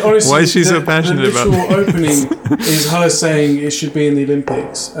 Why is she so passionate about the literal this? opening is her saying it should be in the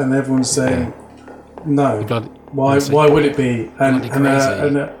Olympics, and everyone's saying no. Why would it be? And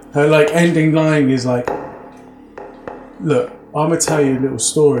her like ending line is like, look, I'm gonna tell you a little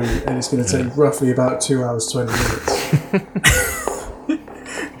story, and it's gonna take roughly about 2 hours 20 minutes.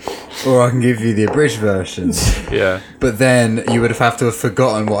 Or I can give you the abridged version. Yeah. But then you would have to have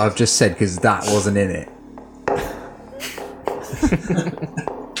forgotten what I've just said because that wasn't in it.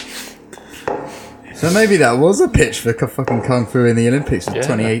 So maybe that was a pitch for fucking Kung Fu in the Olympics of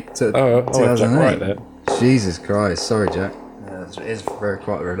 2008. Right there. Jesus Christ. Sorry, Jack. It is quite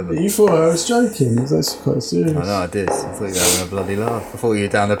relevant. You thought I was joking? It was actually quite serious. I know, I did. I thought you were having a bloody laugh. I thought you were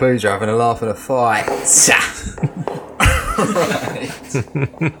down the boozer having a laugh at a fight.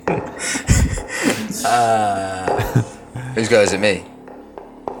 Whose go is it? Me?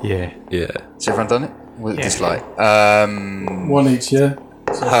 Yeah. Has everyone done it? With dislike. One each, yeah.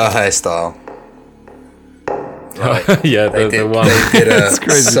 Her hairstyle. Right. Yeah, the one. They did her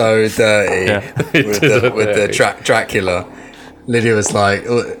crazy. so dirty with the dirty. Dracula. Lydia was like,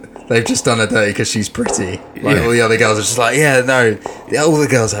 they've just done her dirty because she's pretty. Like all the other girls are just like, all the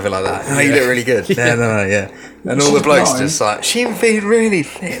girls have it like that. Oh, you look really good. Yeah. And all the blokes just like, she been really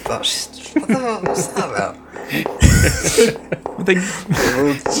fit, but what's that about? They've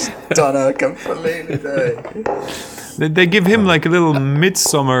all just done her completely dirty. They give him like a little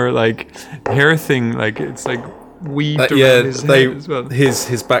midsummer like hair thing, like it's like weaved around his head as well.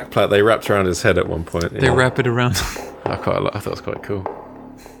 His back plait they wrapped around his head at one point. They wrap it around. I thought it was quite cool.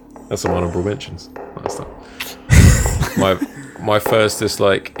 That's some honourable mentions. Nice stuff. My first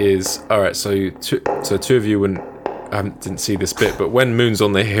dislike is alright. So two of you didn't see this bit, but when Moon's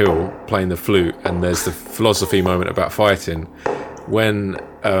on the hill playing the flute, and there's the philosophy moment about fighting, when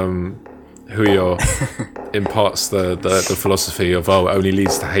Huyo imparts the philosophy of it only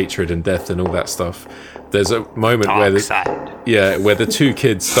leads to hatred and death and all that stuff. There's a moment where the two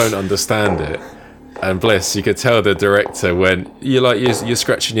kids don't understand it, and bless, you could tell the director when you're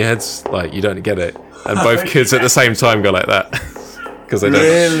scratching your heads like you don't get it, and both kids at the same time go like that because they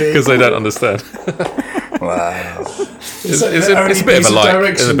don't understand. Wow. It's a bit of a like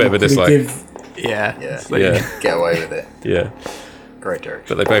and a bit of a dislike. Get away with it. Yeah. Great direction.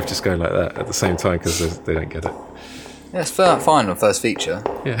 But they both just go like that at the same time because they don't get it. Yeah, it's fine on first feature.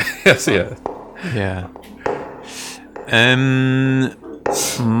 Yeah. Yes. Yeah. Yeah.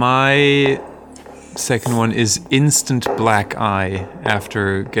 My second one is instant black eye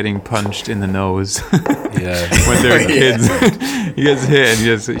after getting punched in the nose. Yeah. When they're kids, he gets hit and he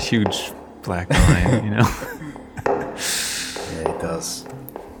has a huge black eye, you know? Yeah, he does.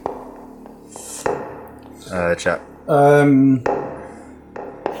 Chap.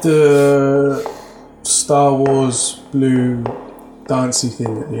 The Star Wars blue dancey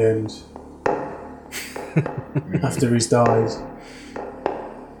thing at the end. After he's died.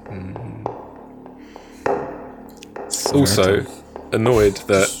 Also, annoyed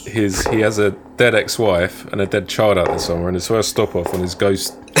that he has a dead ex-wife and a dead child out there somewhere, and his first stop off on his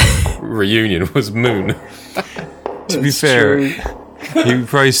ghost reunion was Moon. To be fair, he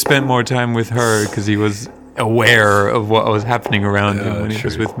probably spent more time with her because he was aware of what was happening around him when he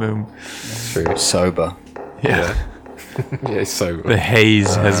was with Moon. True. Sober. Yeah. Yeah, so The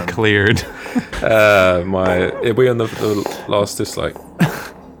haze has cleared. are we on the last dislike?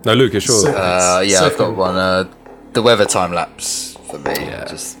 No, Lucas, sure. Yeah, I've got one. The weather time lapse for me. Yeah.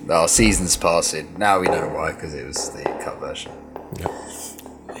 Just our seasons passing. Now we know why, because it was the cut version.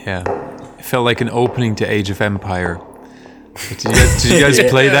 Yeah. It felt like an opening to Age of Empire. Did you guys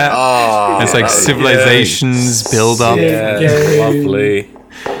play that? Oh, It's like civilizations build up. Yeah, Yeah. lovely.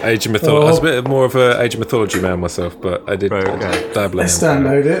 Age of Mythology. I was a bit more of an Age of Mythology man myself, but I did dabble in Let's it.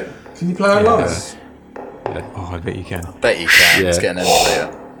 download it. Can you play it live? Oh, I bet you can. bet you can. Yeah. Let's get an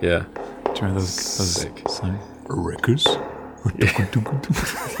emulator. Yeah. Do you remember those Sick. records?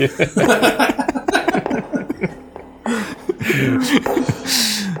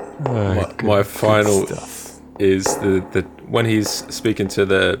 My final is the when he's speaking to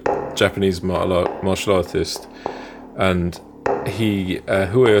the Japanese martial artist, and he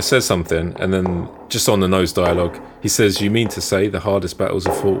Huio says something, and then just on the nose dialogue, he says, "You mean to say the hardest battles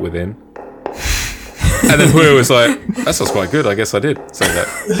are fought within?" And then Huio was like, "That sounds quite good. I guess I did say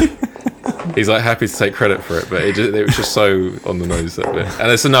that." He's like happy to take credit for it, but it was just so on the nose that bit. And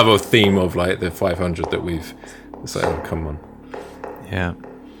it's another theme of like the 500 that we've. It's like, oh, come on. Yeah.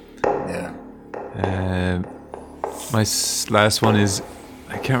 Yeah. My last one is,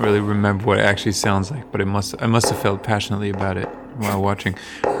 I can't really remember what it actually sounds like, but I must have felt passionately about it while watching.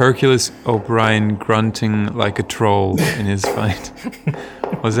 Hercules O'Brien grunting like a troll in his fight.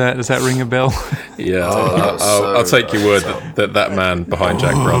 Does that ring a bell? Yeah, Oh, I'll take your word that man behind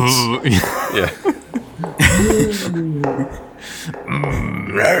Jack grunts. Yeah.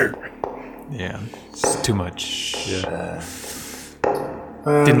 Yeah, it's too much. Yeah.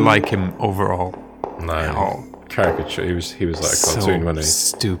 Didn't like him overall. No. Caricature. He was like a So cartoon, wasn't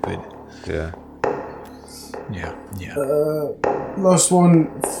stupid. he? Yeah. Yeah. Last one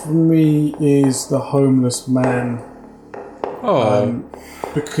for me is the homeless man. Oh.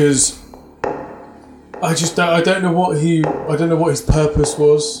 Because I don't know what his purpose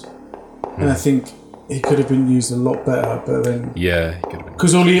was, and I think he could have been used a lot better. But then, Yeah, he could have been.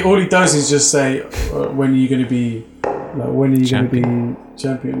 because all he does is just say, "When are you going to be? When are you going to be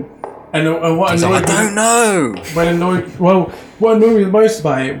champion?" And what He's annoyed like, I don't know. what annoyed me the most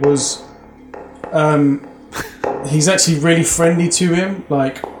about it was, he's actually really friendly to him.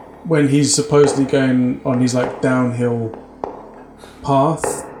 Like when he's supposedly going on his like downhill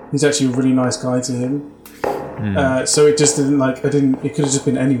path, he's actually a really nice guy to him. So it just didn't like it could have just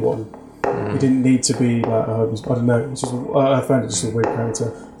been anyone. It didn't need to be like I don't know. It's just I found it just a weird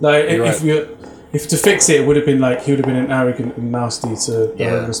character. Like if to fix it, it would have been like he would have been an arrogant and nasty to the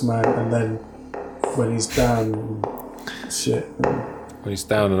homeless man, and then when he's down, shit. When he's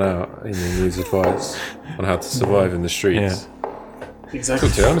down and out, he needs advice on how to survive in the streets. Exactly.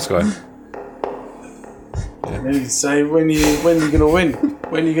 Talk to the homeless guy. And then he'd say, when are you gonna win?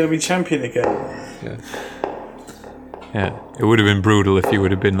 When are you gonna be champion again? Yeah, it would have been brutal if he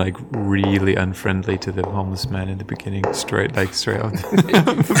would have been like really unfriendly to the homeless man in the beginning, straight off.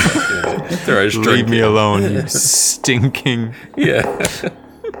 Leave me alone, you stinking. Yeah.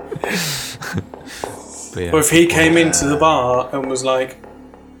 But yeah. Or if he came into the bar and was like,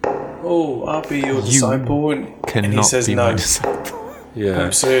 "Oh, I'll be your disciple," and he says be no, my disciple. Yeah.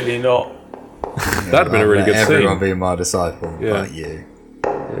 absolutely not. That'd have been a really good Everyone scene. be my disciple, Yeah. but you.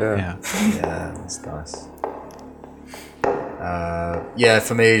 Yeah. Yeah, that's nice.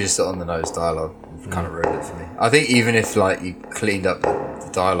 For me, just on the nose dialogue kind of ruined it for me. I think even if like you cleaned up the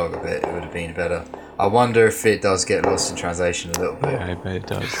dialogue a bit, it would have been better. I wonder if it does get lost in translation a little bit. Yeah, I bet it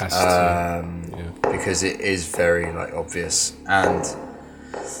does. Because it is very like obvious, and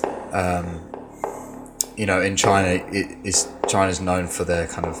in China, China's known for their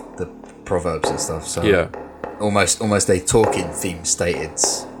kind of the proverbs and stuff. So almost they talk in theme stated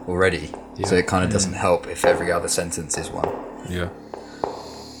already. So it kind of doesn't help if every other sentence is one. Yeah.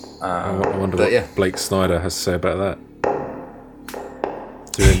 I wonder but what yeah. Blake Snyder has to say about that.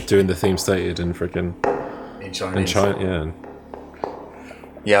 Doing the theme stated in freaking In Chinese. China,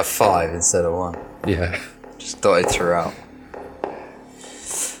 You have 5 instead of 1. yeah. Just dotted throughout.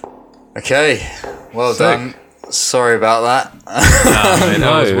 Okay, well Sick. done. Sorry about that.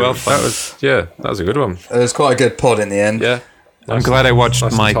 That was well fun. That was a good one. It was quite a good pod in the end. Yeah. I'm glad I watched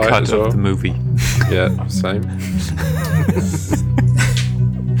nice and my tight cut as of well. the movie. Yeah, same.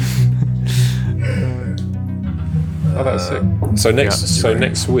 Oh, that was sick. So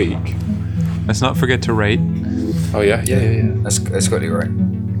next week. Let's not forget to rate. Oh yeah. That's got you right.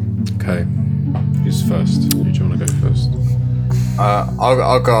 Okay. Who's first? Who do you want to go first?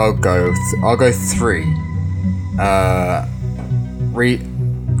 I'll go 3.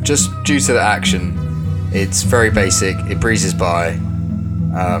 Just due to the action, it's very basic. It breezes by.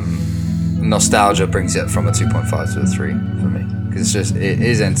 Nostalgia brings it from a 2.5 to a 3 for me because it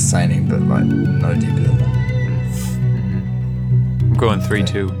is entertaining, but like no deeper than that. I'm going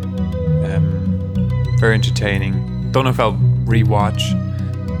 3-2. Very entertaining. Don't know if I'll rewatch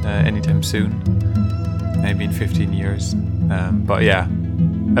anytime soon. Maybe in 15 years. But yeah,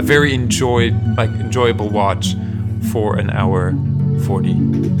 a very enjoyable watch for an hour 40.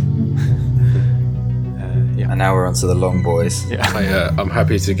 An hour onto the long boys. Yeah. I'm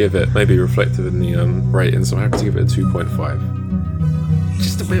happy to give it, maybe reflective in the ratings, I'm happy to give it a 2.5.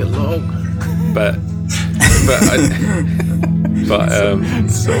 Just a bit long. But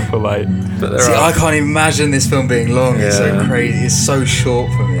So polite. but See, there I are, can't imagine this film being long. It's so Yeah. crazy. It's so short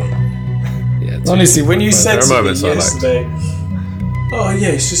for me. yeah, Honestly, when you said there are to me moments I liked. yesterday, oh yeah,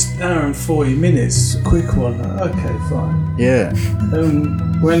 it's just an hour and 40 minutes, a quick one. Okay, fine. Yeah.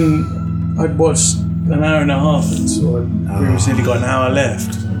 When I'd watched an hour and a half and so I'd nearly got an hour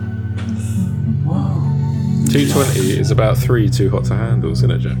left. Wow. 220 is about 3 too hot to handle,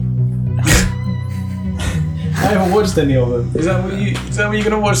 isn't it, Jack? I haven't watched any of them. Is that what you're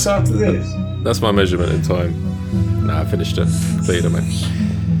gonna watch after this? That's my measurement in time. Nah, I finished it. Completed it, mate.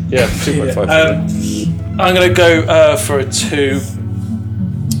 Yeah, 2.5. for me. I'm gonna go for a 2.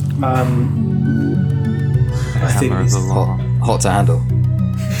 I think Hammer of it's the law. Hot to handle.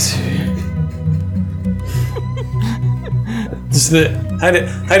 just that had it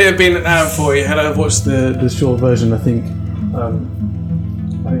have been an hour and 40, had I watched the short version, I think it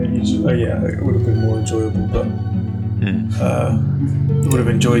would have been more enjoyable. But I would have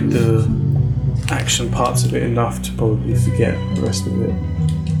enjoyed the action parts of it enough to probably forget the rest of it.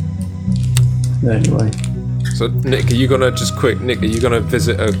 Anyway, So, Nick, are you gonna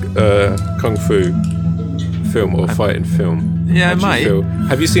visit a kung fu film or fighting film? Yeah, How do you I might. feel?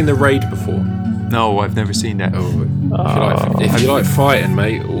 Have you seen The Raid before? No, I've never seen that. Oh, if you like fighting,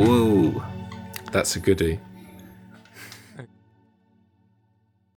 mate, ooh, that's a goodie.